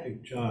 and I Yeah.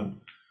 think,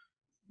 John,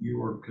 you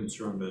were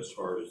concerned as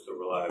far as the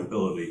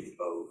reliability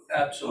of,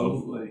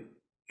 Absolutely.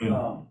 you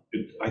know,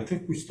 I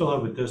think we still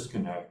have a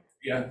disconnect.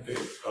 Yeah,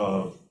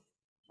 Uh,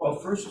 well,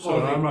 first of So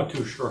all, I'm not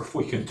too sure if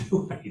we can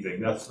do anything,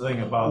 that's the thing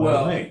about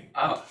Well, me.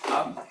 I'll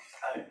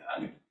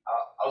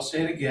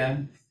say it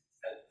again,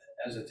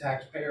 as a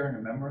taxpayer and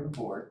a member of the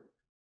board,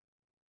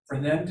 for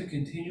them to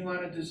continue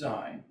on a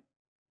design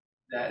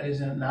that is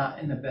not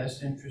in the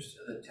best interest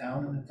of the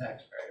town and the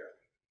taxpayer,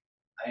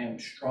 I am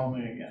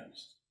strongly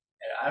against.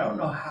 And I don't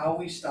know how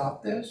we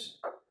stop this.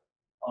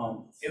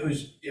 It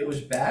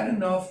was bad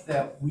enough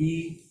that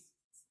we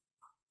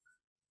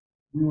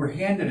were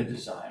handed a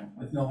design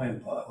with no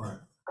input. Right.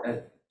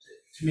 That,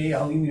 to me,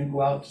 I'll even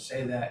go out to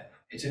say that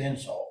it's an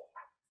insult.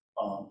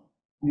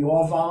 We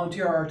all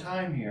volunteer our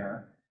time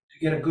here to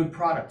get a good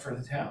product for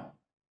the town.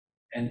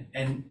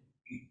 And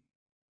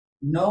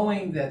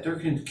knowing that they're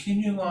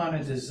continuing on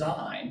a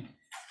design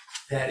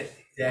that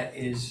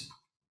is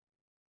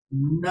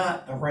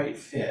not the right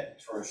fit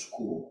for a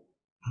school,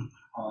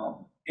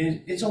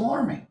 it's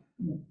alarming.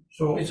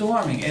 So, It's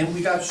alarming, and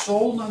we got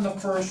sold on the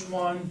first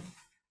one.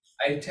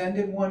 I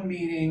attended one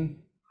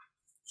meeting,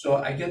 so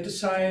I get the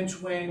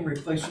science wing,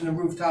 replacing the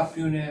rooftop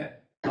unit,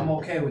 I'm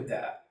okay with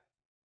that.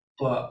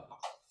 But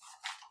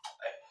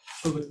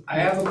I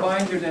have a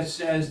binder that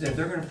says that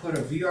they're gonna put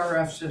a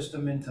VRF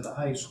system into the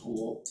high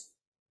school.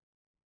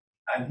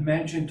 I've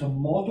mentioned to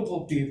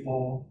multiple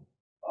people,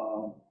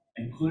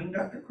 including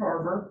Dr.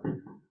 Carver,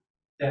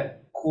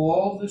 that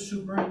call the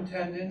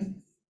superintendent,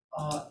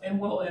 and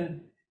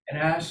Wilton, and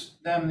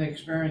ask them the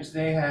experience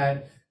they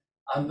had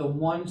on the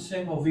one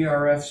single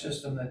VRF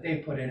system that they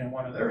put in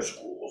one of their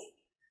schools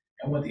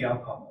and what the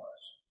outcome was.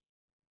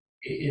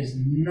 It is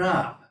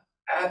not,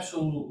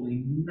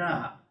 absolutely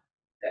not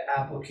the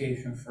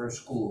application for a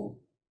school.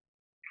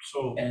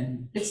 so,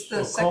 And It's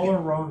the so second,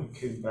 Colorado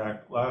came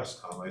back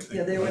last time, I think.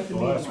 Yeah, they went to the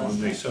meeting last last one,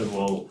 they time. said,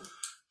 well,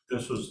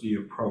 this was the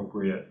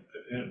appropriate,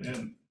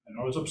 and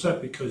I was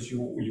upset because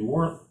you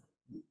weren't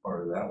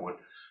part of that one.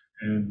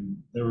 And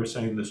they were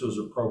saying this was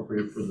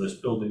appropriate for this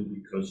building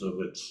because of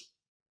its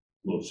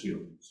low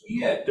ceilings.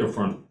 Yeah,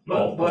 Different.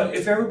 but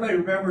if everybody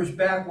remembers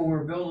back when we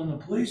were building the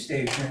police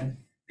station,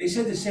 they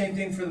said the same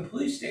thing for the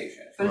police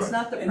station. but it's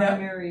not the And that-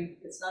 primary,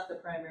 it's not the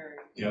primary,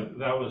 Yeah,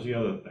 that was the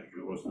other thing,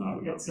 it was not,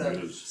 it's it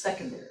a is,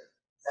 secondary. Does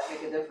that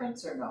make a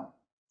difference or no?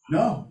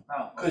 No,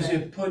 Oh, because okay.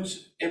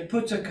 it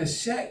puts a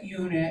cassette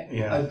unit,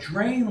 Yeah. a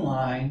drain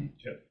line,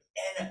 Yep.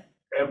 and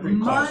every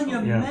classroom.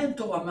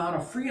 monumental amount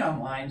of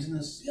freon lines in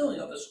the ceiling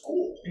of the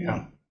school.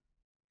 Yeah.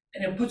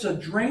 And it puts a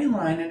drain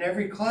line in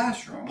every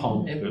classroom.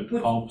 Pump, It it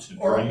puts- pumps and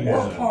Or drains.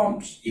 and-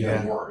 pumps, even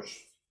Yeah. worse.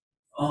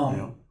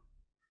 Yeah.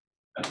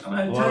 I'm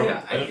gonna tell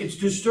you, it's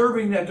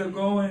disturbing that they're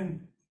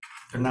going,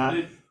 They're not,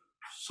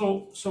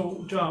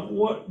 So, John,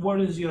 what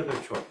is the other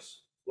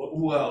choice?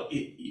 well,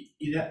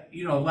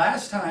 you know,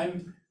 last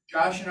time,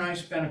 Josh and I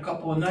spent a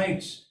couple of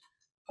nights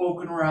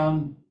poking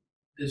around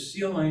the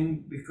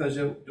ceiling because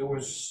there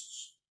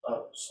was a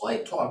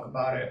slight talk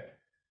about it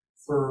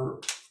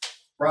for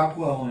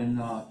Rockwell and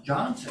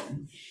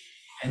Johnson.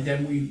 And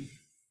then we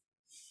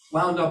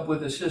wound up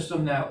with a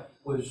system that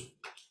was,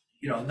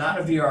 you know, not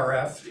a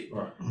VRF,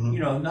 Right. you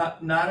know,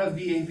 not a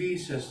VAV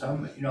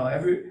system. You know,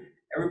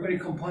 everybody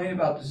complained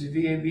about this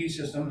VAV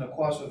system and the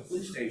cost of the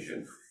police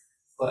station.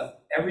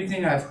 But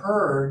everything I've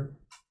heard,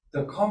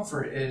 the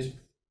comfort has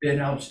been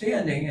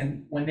outstanding.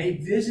 And when they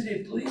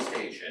visited police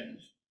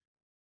stations,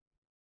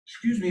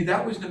 excuse me,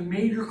 that was the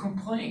major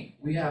complaint.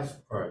 We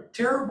have Right.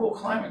 terrible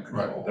climate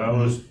Right, control. that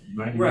was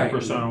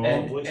 98% of all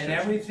And police stations.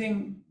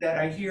 everything that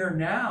I hear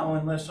now,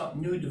 unless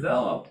something new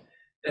developed,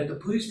 that the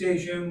police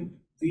station,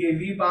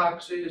 VAV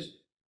boxes,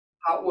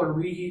 hot water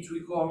reheats,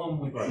 we call them,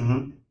 with Right.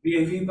 Mhm.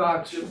 VAV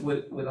boxes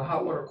with a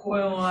hot water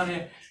coil on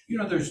it. You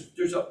know,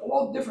 there's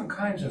all different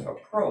kinds of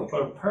approach.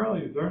 But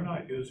apparently, they're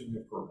not using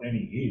it for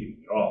any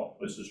heating at all,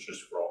 this is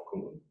just for all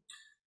cooling.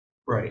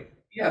 right.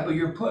 Yeah, but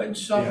you're putting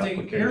something,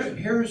 application.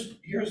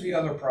 here's the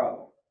other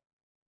problem.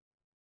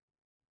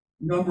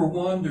 Number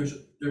one,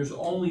 there's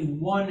only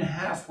one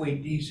halfway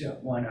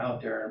decent one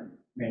out there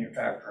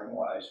manufacturing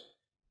wise.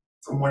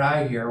 From what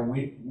I hear,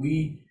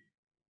 we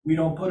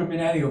don't put them in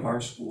any of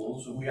our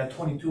schools, and we got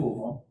 22 of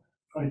them,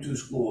 22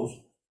 schools.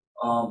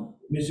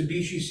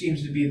 Mitsubishi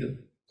seems to be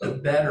the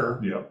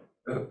better Yeah.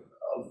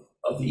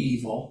 of the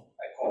evil,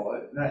 I call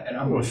it, and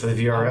I'm, For the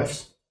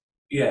VRFs,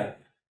 yeah,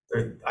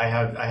 I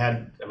had,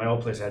 at my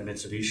old place, I had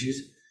Mitsubishis.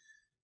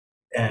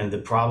 And the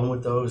problem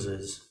with those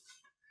is,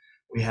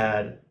 we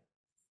had,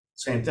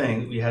 same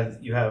thing, you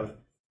have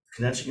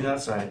condenser unit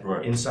outside.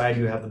 Right. Inside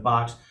you have the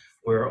box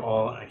where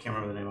all, I can't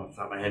remember the name off the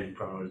top of my head, you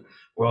probably would,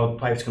 where all the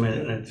pipes come in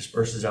and it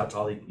disperses out to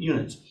all the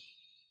units.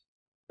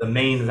 The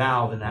main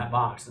valve in that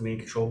box, the main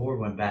control board,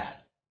 went bad.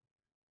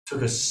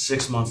 Took us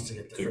 6 months to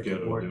get the To get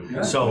circuit a board.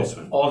 new So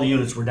replacement. all the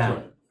units were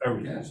down.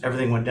 Everything. yes.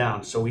 Everything went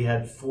down. So we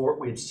had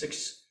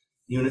 6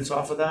 units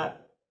off of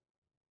that.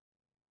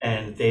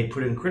 And they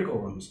put in critical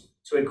rooms.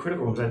 So we had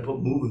critical rooms, I had to put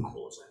moving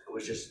coolers in. It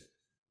was just,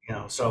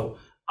 so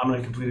I'm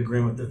in complete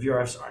agreement. The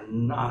VRFs are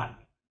not,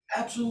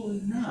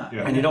 Absolutely not.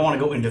 Yeah. and you don't want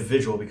to go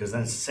individual because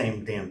then it's the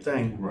same damn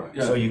thing. Right,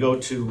 Yeah. So you go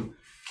to,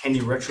 can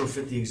you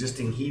retrofit the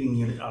existing heating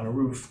unit on a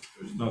roof?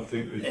 there's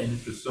nothing,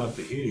 it's not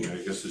the heating, I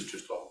guess it's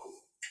just all cool.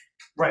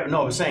 Right,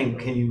 no, I'm saying,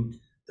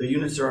 the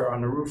units are on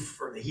the roof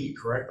for the heat,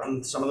 correct,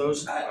 on some of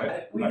those?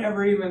 We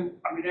never even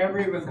From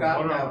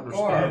got what I'm that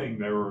far. understanding,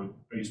 there were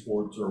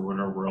baseboards or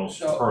whatever else,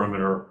 So-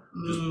 perimeter,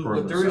 just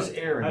perimeter. But there is set.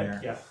 air in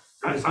there. Yeah,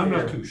 There is I'm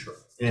not air. too sure.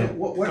 Yeah,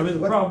 I mean,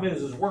 the problem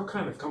is we're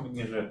kind of coming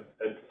in at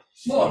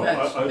Well,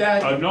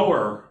 a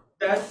nowhere,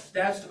 that's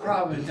the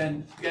problem, is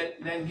then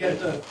get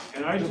the,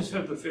 and I just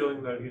have the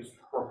feeling that he's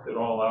worked it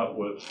all out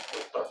with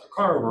Dr.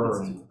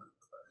 Carver, and,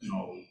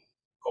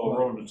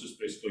 Colorado is just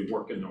basically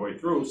working their way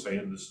through,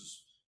 saying this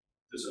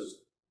is.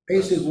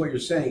 Basically, what you're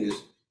saying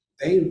is,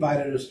 they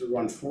invited us to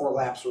run 4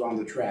 laps around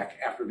the track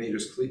after they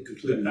just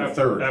completed the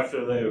third.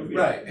 After they.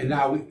 right. And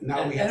now we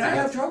have And I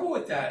have to, trouble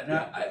with that,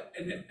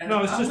 and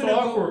No, it's I'm just gonna go-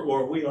 awkward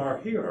where we are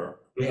here,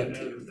 Yeah.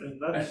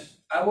 and that's,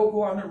 I will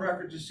go on the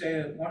record to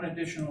say one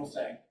additional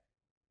thing.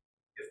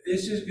 If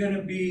this is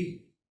gonna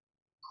be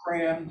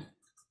crammed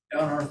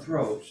down our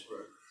throats,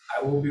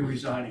 I will be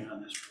resigning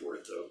on this board.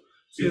 So,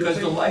 Because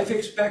the life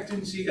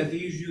expectancy of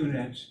these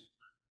units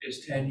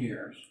is 10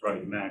 years.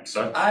 right, max.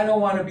 I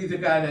don't want to be the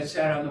guy that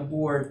sat on the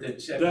board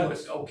that said, well,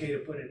 it's okay to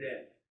put it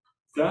in.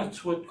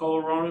 That's what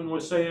Colorado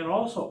was saying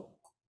also,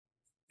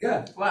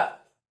 Yeah.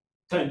 What?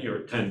 10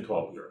 year, 10,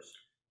 12 years.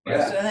 So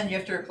then you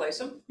have to replace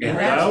them? Yeah,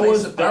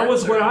 That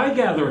was what I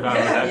gathered out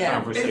of Yeah, that yeah.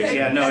 conversation.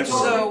 Yeah, no, it's-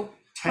 So,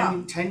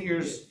 10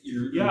 years,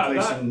 you're Yeah,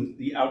 replacing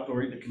the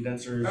outdoor, the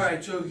condensers. All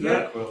right, so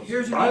That-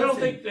 here's I another don't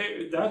thing.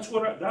 think that's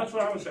what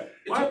I was saying.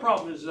 My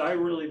problem is I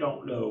really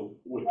don't know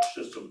which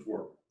systems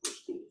work for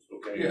schools,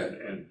 okay? Yeah.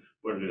 And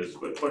what it is,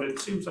 but it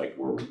seems like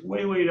we're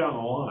way down the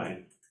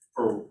line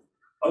for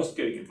us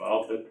getting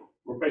involved, that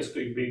we're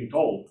basically being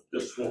told,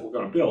 this is what we're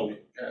gonna build.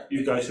 Yeah.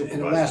 You guys In the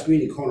supervise. last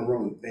meeting, Corner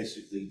Road,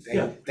 basically,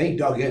 Yeah. they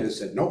dug in and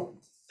said, nope,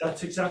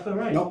 That's exactly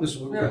right. nope, this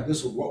is Yeah.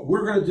 what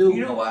we're gonna do,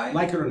 You know why?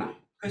 like it or not.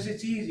 Because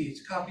it's easy,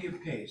 it's copy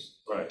and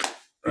paste. Right,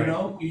 You right,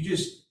 know, you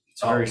just,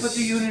 It's very put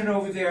the unit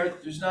over there,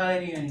 there's not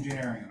any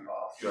engineering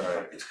involved.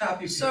 right, It's copy and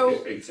paste.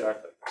 So-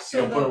 exactly. You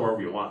so can put it the,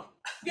 wherever you want.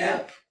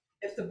 Yeah,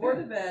 if the Board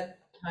of Ed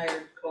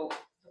hired the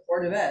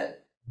Board of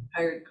Ed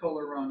hired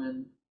Kohler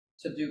Ronan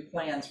to do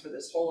plans for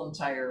this whole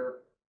entire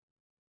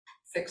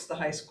fix the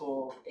high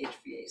school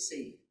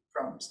HVAC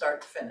from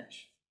start to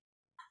finish.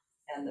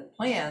 And the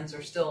plans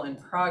are still in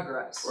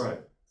progress. Right,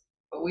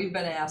 But we've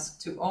been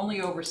asked to only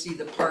oversee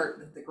the part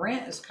that the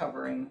grant is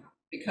covering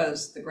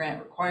because the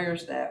grant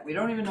requires that. We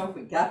don't even know if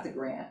we got the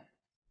grant.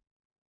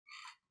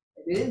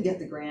 If we didn't get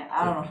the grant,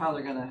 I don't know how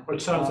they're gonna.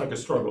 which sounds like a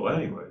struggle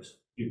anyways,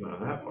 even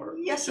on that part.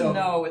 Yes So- and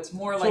no, it's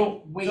more like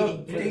so- waiting so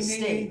for ding, the ding,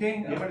 state.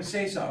 ding, I'm gonna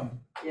say something.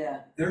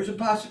 Yeah, There's a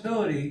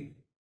possibility,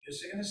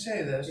 just gonna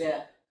say this.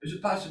 yeah, There's a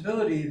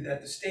possibility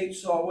that the state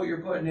saw what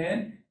you're putting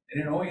in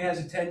and it only has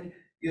a 10,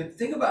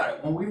 think about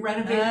it, when we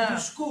renovated Ah, the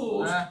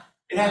schools, uh,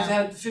 it has to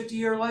have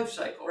 50-year life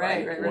cycle,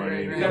 right, right? right, right,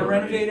 right, You right. gotta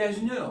renovate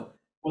as new.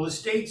 Well, the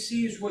state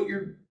sees what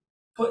you're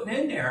putting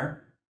in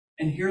there,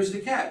 and here's the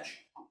catch.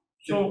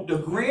 So the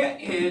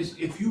grant is,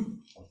 if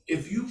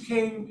you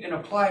came and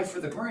applied for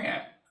the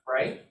grant,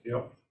 right?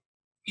 Yep.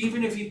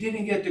 Even if you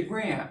didn't get the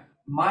grant,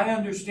 my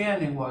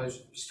understanding was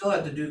you still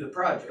had to do the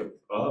project.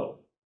 Oh,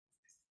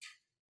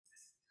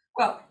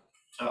 Well,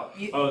 So,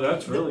 oh,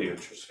 that's really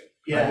interesting. I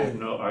yeah. didn't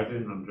know, I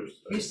didn't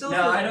understand. you still.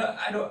 No, have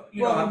to- I don't,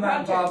 you know, Well, the I'm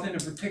not project- involved in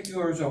the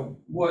particulars of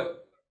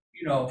what,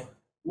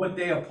 what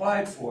they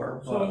applied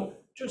for, but. So,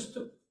 just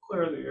to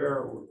clear the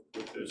air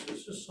with this,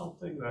 is this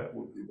something that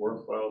would be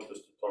worthwhile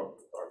just to talk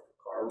to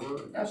Dr.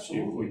 Carver? And see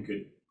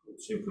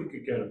if we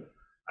could get a,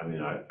 I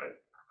mean,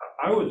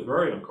 I was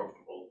very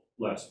uncomfortable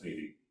last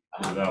meeting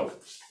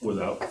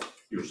without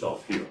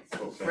yourself here,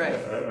 okay? Right.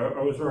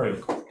 I was very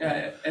uncomfortable.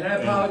 Yeah, and I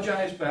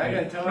apologize, but I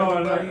gotta tell No,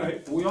 and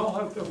everybody, we all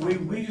have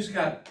different. we just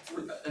got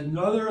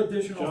another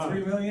additional John.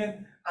 3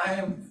 million. I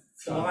am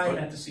flying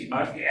at the seat of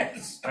my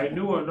pants. I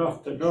knew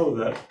enough to know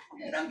that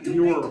And I'm you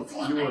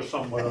doing were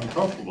somewhat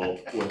uncomfortable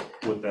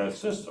with that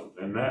system,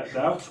 and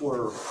that's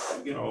where,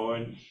 and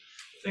the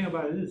thing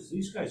about it is,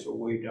 these guys are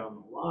way down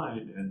the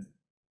line, and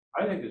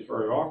I think it's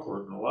very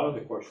awkward, and a lot of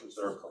the questions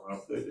that are coming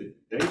up,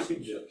 they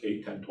seem to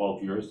take 10,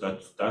 12 years,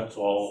 that's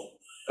all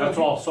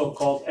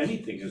so-called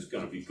anything is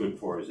gonna be good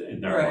for us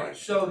in their Right, mind.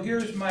 so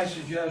here's my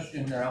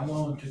suggestion that I'm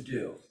willing to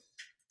do.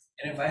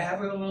 And if I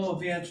have a little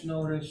advance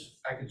notice,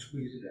 I could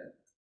squeeze it in.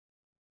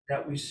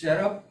 That we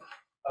set up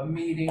a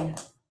meeting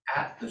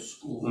at the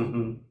school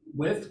Mhm.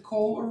 with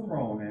Kohler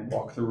Ronan,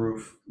 Walk the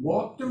roof.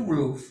 walk the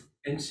roof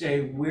and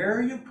say, where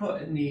are you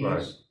putting these?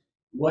 Right.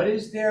 What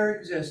is there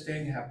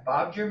existing? Have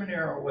Bob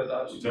Germanero with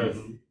us.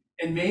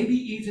 And maybe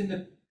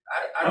even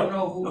I don't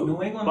know who,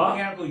 New England Bob-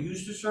 Mechanical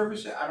used to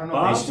service it, I don't know.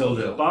 Bob, if they still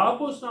do. Bob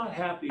was not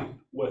happy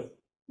with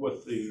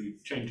the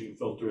changing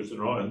filters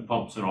and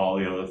pumps and all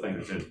the other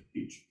things in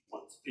each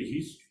one.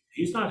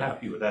 He's not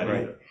happy with that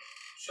Right. either.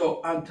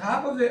 So on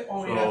top of it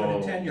only having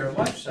a So- 10-year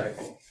life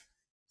cycle,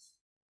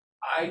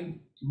 I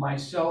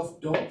myself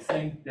don't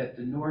think that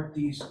the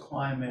Northeast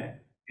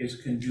climate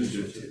is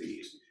conducive to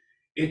these.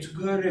 It's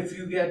good if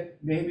you get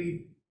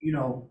maybe,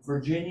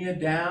 Virginia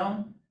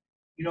down,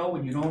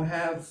 when you don't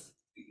have,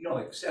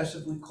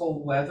 excessively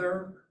cold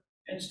weather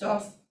and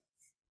stuff.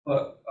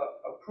 But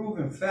a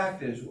proven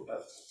fact is,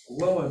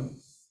 Llewellyn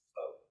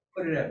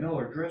put it at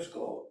Miller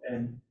Driscoll,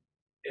 and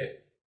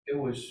it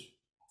was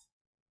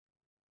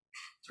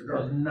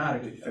not a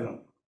good job.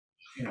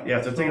 Yeah,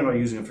 if they're thinking about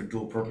using it for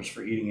dual purpose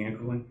for heating and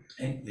cooling,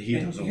 And the heat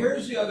and doesn't work.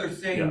 here's the other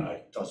thing Yeah,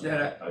 it doesn't.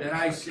 that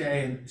I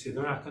say, and See,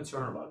 they're not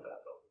concerned about that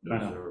though.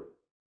 No. They're-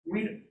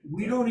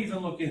 we don't even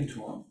look into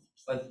them,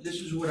 but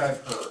this is what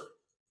I've heard.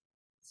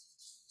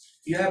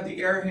 You have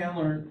the air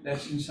handler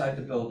that's inside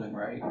the building,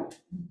 right?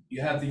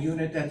 You have the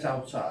unit that's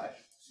outside.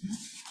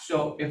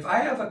 So if I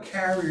have a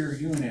carrier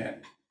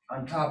unit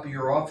on top of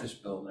your office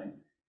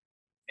building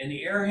and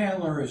the air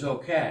handler is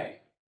okay,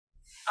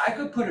 I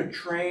could put a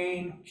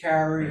train,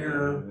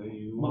 carrier, Anything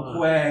you want.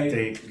 McQuay,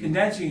 They,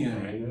 condensing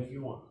unit. Anything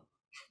you want.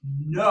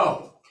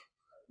 No,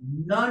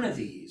 none of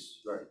these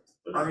Right.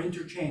 are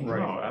interchangeable.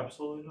 No,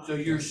 absolutely not. So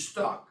you're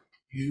stuck.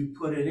 You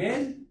put it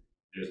in,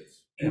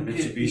 It's And You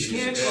Mitsubishi's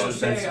can't go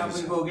say, expensive I'm as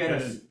gonna hell. go get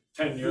a, In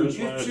 10 years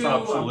when it's Fujitsu,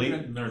 I'm obsolete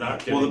gonna- and they're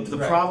not Well, getting. the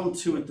Right. problem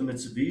too with the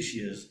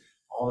Mitsubishi is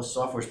all the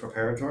software is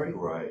proprietary.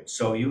 Right.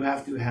 So you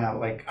have to have,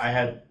 like, I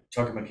had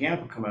Tucker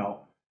Mechanical come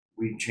out,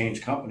 we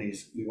changed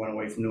companies, we went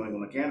away from New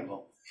England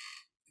Mechanical,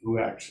 who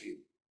actually,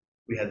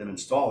 we had them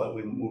install it,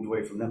 we moved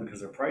away from them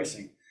because of their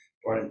pricing,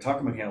 brought in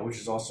Tucker Mechanical, which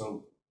is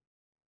also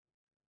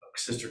a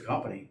sister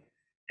company,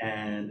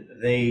 and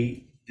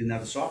they didn't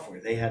have the software,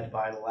 they had to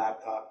buy the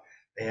laptop,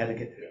 they had to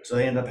get, so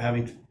they ended up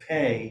having to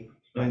pay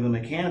New England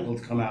Mechanical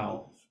to come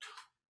out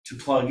to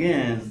plug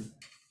in,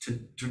 to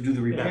do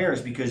the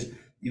repairs, because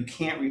you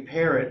can't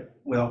repair it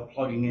without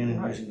plugging in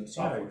and Right. using the Yeah,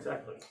 software.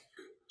 exactly.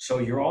 So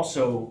you're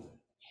also,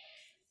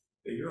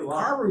 You're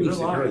Carver locked, needs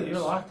to hear you're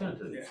this. locked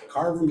into this.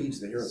 Carver needs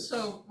to hear this.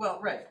 So, well,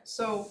 right,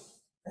 so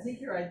I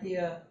think your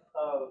idea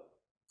of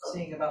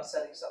seeing about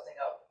setting something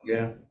up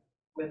yeah,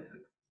 with,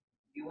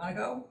 you wanna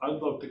go? I'd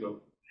love to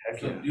go. heck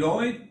so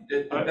yeah.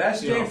 the I-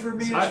 best you day know, for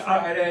me is I-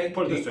 Friday.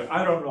 Put it this way,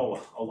 I don't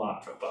know a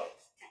lot about.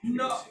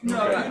 No, Okay,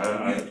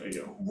 no,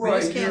 you know, We Roy,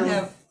 just can't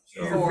have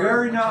you're four,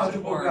 very which is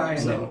knowledgeable boring, guy,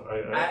 so so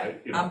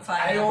you know, I'm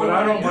fine. I don't But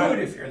I don't wanna do mind-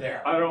 it if you're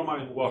there. I don't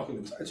mind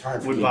walking. It's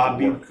hard for Would me. Bob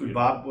be, work, would you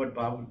Bob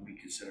would be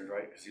considered,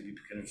 right, because he'd be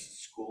considered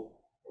school,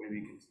 or he'd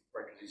be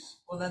right, because he's,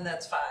 Well, then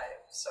that's 5,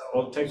 so,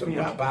 Well, take So me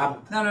out.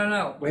 Bob,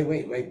 no,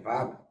 wait,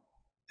 Bob,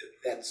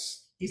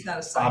 that's, he's not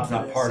assigned Bob's to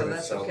not this, part so of it,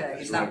 that's so okay, that's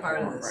he's right, not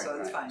part of this, right, so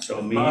it's right. fine.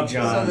 so me, Bob's- So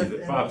John, the, Bob's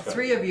and got it.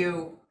 3 of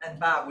you and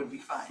Bob would be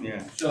fine.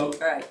 yeah. So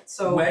Alright,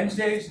 so,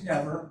 Wednesdays,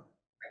 never,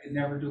 I could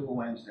never do a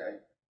Wednesday.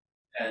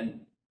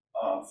 And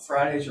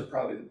Fridays are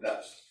probably the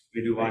best.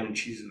 We do wine and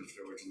cheese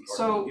afterwards. and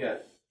So- Yeah,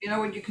 you know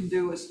what you can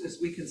do is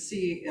we can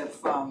see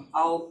if,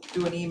 I'll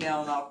do an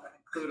email and I'll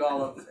include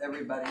all of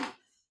everybody.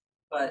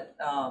 But,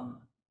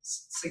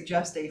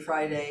 suggest a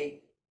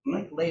Friday,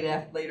 like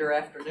later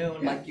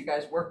afternoon, like you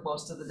guys work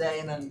most of the day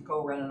and then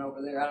go running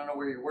over there. I don't know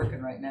where you're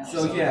working right now,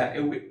 so yeah,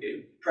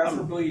 it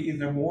preferably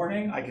either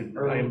morning, I can,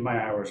 Early. my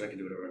hours, I can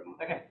do whatever I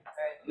want. Okay,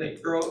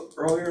 like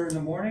earlier in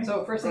the morning.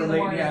 so first thing Or in the late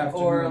in morning, the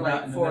afternoon, or not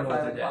like in the 4 or middle of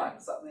 5 the day.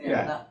 o'clock, something,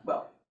 Yeah. not,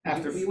 well,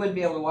 After, we wouldn't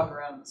be able to walk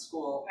around the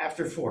school,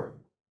 after 4.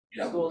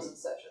 Yeah, school's in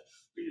session.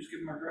 we just give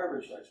them our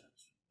driver's license.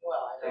 Well,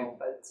 I know,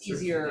 but it's Search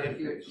easier the if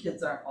your database.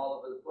 kids aren't all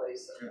over the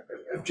place.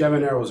 if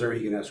Gemini's there,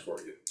 he can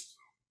escort you.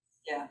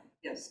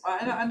 Yes, I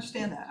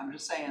understand that, I'm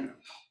just saying,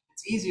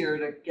 it's easier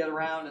to get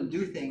around and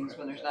do things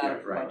when there's not a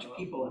Right. bunch of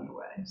people in the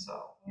way,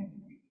 so.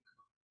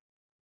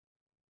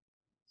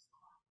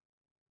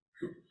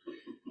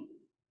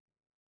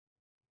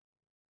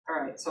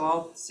 All right, so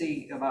I'll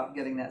see about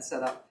getting that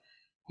set up.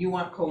 You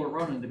want Kohler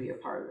Ronan to be a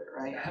part of it,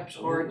 right?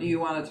 Absolutely. Or do you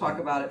wanna talk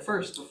about it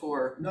first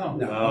before? No.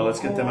 No, let's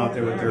get them out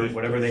there with their,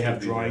 whatever they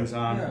have drawings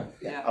on. Yeah.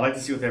 Yeah, I'd like to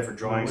see what they have for We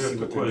drawings, see have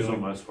to what they're quiz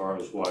doing. them as far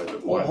as why.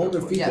 Well, hold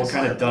their feet. Yes. What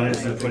kind of dunnage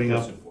they're putting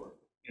up, You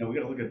you know, we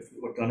gotta look at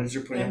what dunnage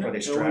they're putting up, are they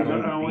we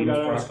straddling gotta beams ask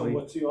them, properly?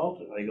 what's the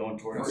alternate? Are they going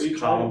For towards each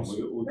columns?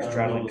 item, we gotta be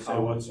straddling able to say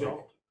columns, what's the yeah.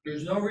 alternate.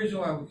 There's no reason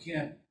why we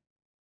can't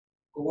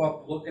go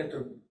up, look at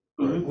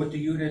Mhm. what the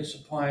unit's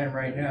supplying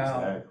right now.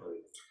 Exactly.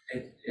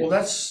 Well,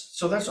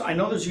 that's, I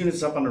know there's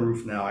units up on the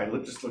roof now,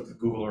 just looked at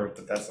Google Earth,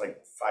 but that's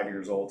like 5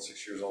 years old,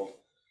 6 years old.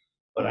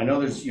 But I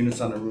know there's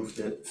units on the roof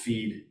that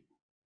feed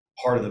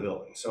part of the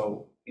building,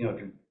 so, you know,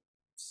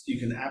 you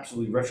can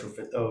absolutely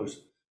retrofit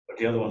those, but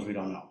the other ones, we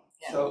don't know.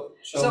 So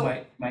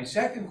So- my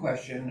second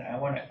question, I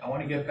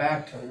wanna get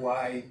back to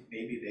why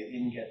maybe they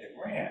didn't get the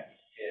grant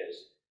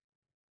is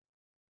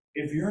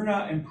if you're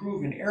not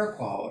improving air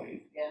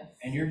quality yeah,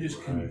 and you're just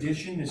Right.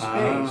 conditioning the space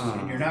Ah,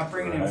 and you're not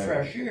bringing in right.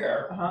 fresh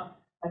air,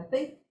 I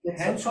think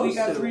it's hence we supposed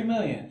got to. 3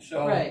 million,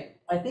 so. Right,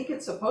 I think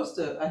it's supposed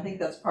to, I think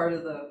that's part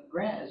of the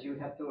grant, is you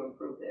have to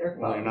improve the air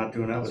Well, quality. you're not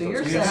doing that with So those.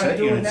 you're You're saying- not set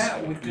doing units.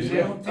 that because they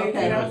don't take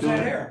Okay. in outside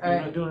air. You're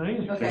not doing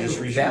anything. Okay. They're just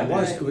That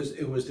restricting was,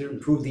 it was to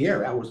improve the air,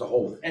 that was the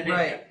whole. And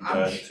Right.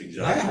 That's I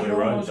exactly can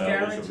right. almost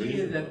That was the guarantee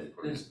you reason.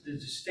 that the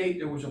state,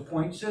 there was a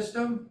point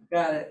system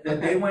Got it, that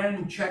okay. they went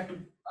and checked.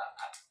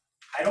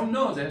 I don't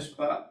know this,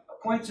 but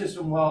a point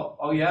system, well,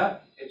 oh yeah,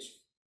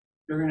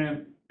 they're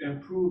gonna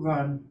improve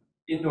on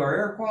indoor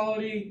air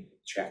quality,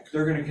 Check.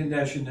 they're gonna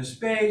condition the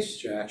space,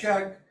 Check.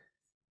 check.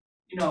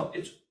 You know,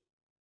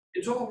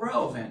 it's all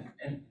relevant,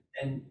 and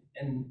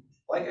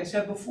like I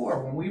said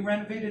before, when we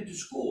renovated the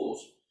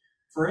schools,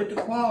 for it to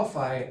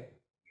qualify,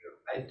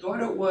 I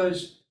thought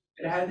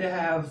it had to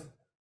have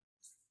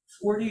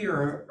 40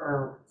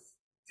 or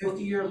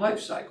 50-year life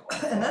cycle.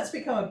 And that's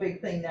become a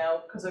big thing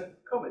now because of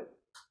COVID.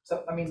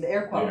 So, I mean, the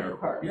air quality air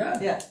part. Yeah.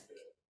 Yeah.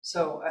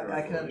 So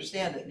I can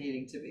understand it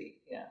needing to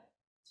be, yeah.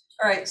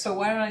 All right, so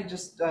why don't I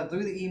just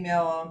do the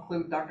email, I'll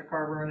include Dr.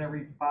 Carver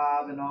and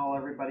Bob and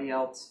everybody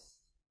else.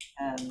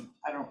 And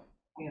I don't,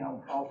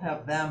 I'll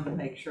have them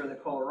make sure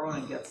that Kohler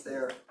Ronan gets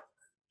there.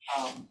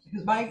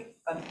 Because my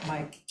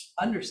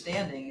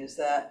understanding is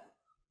that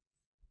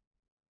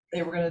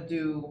they were gonna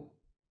do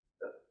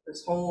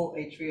this whole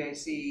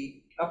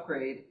HVAC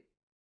upgrade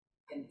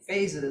in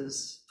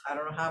phases. I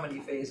don't know how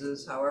many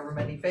phases, however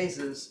many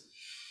phases,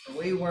 and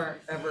we weren't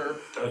ever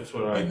That's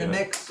what I in the get.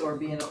 mix or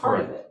being a part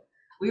of it.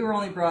 We were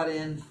only brought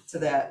in to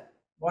that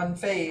one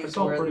phase It's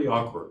all where pretty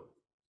awkward.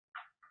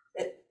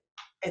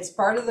 it's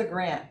part of the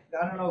grant.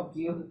 I don't know, do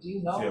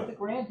you know Yeah. the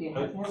grant? Do you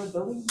have to have a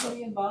building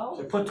committee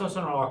involved? It puts us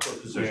in an awkward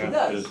position, It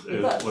does, is,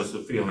 it does. was the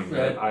feeling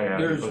that I had,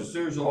 because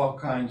There's all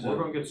kinds we're of,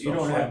 gonna get you stuff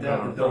don't have slammed to have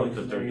down the our throat building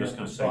that they're just committee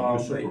gonna say, you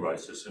involved, but-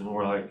 supervise this, and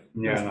we're like,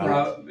 Yeah,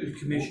 no.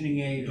 commissioning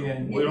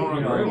agent. We don't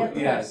you know, agree with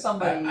it. yeah, Have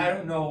somebody- I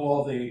don't know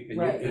all the.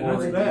 Right. And all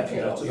that's the bad.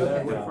 details. That's a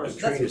bad Yeah. way for us The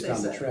to That's train is what they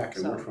down the said, track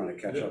and we're so. trying to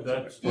catch up. to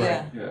That's, it.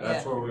 Yeah, yeah,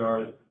 that's where we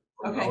are,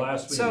 from the Okay,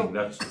 last so- meeting,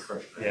 that's the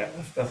frustration. Yeah,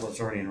 Bethel's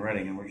already in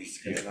Reading and we're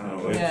just getting You on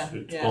know, it. Yeah,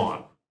 it's yeah.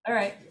 gone. All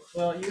right,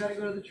 well, you gotta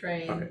go to the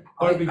train. Okay.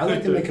 I'd be I'd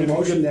like good to make a if we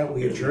motion could- that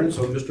we adjourn,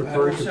 so Mr. I Perry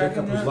will can pick second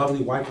up his that.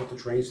 lovely wife at the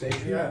train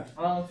station. Yeah.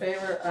 All in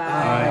favor?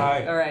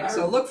 Aye. All right,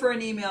 so look for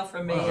an email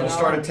from me. and We'll I'll-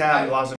 start a tab, lots of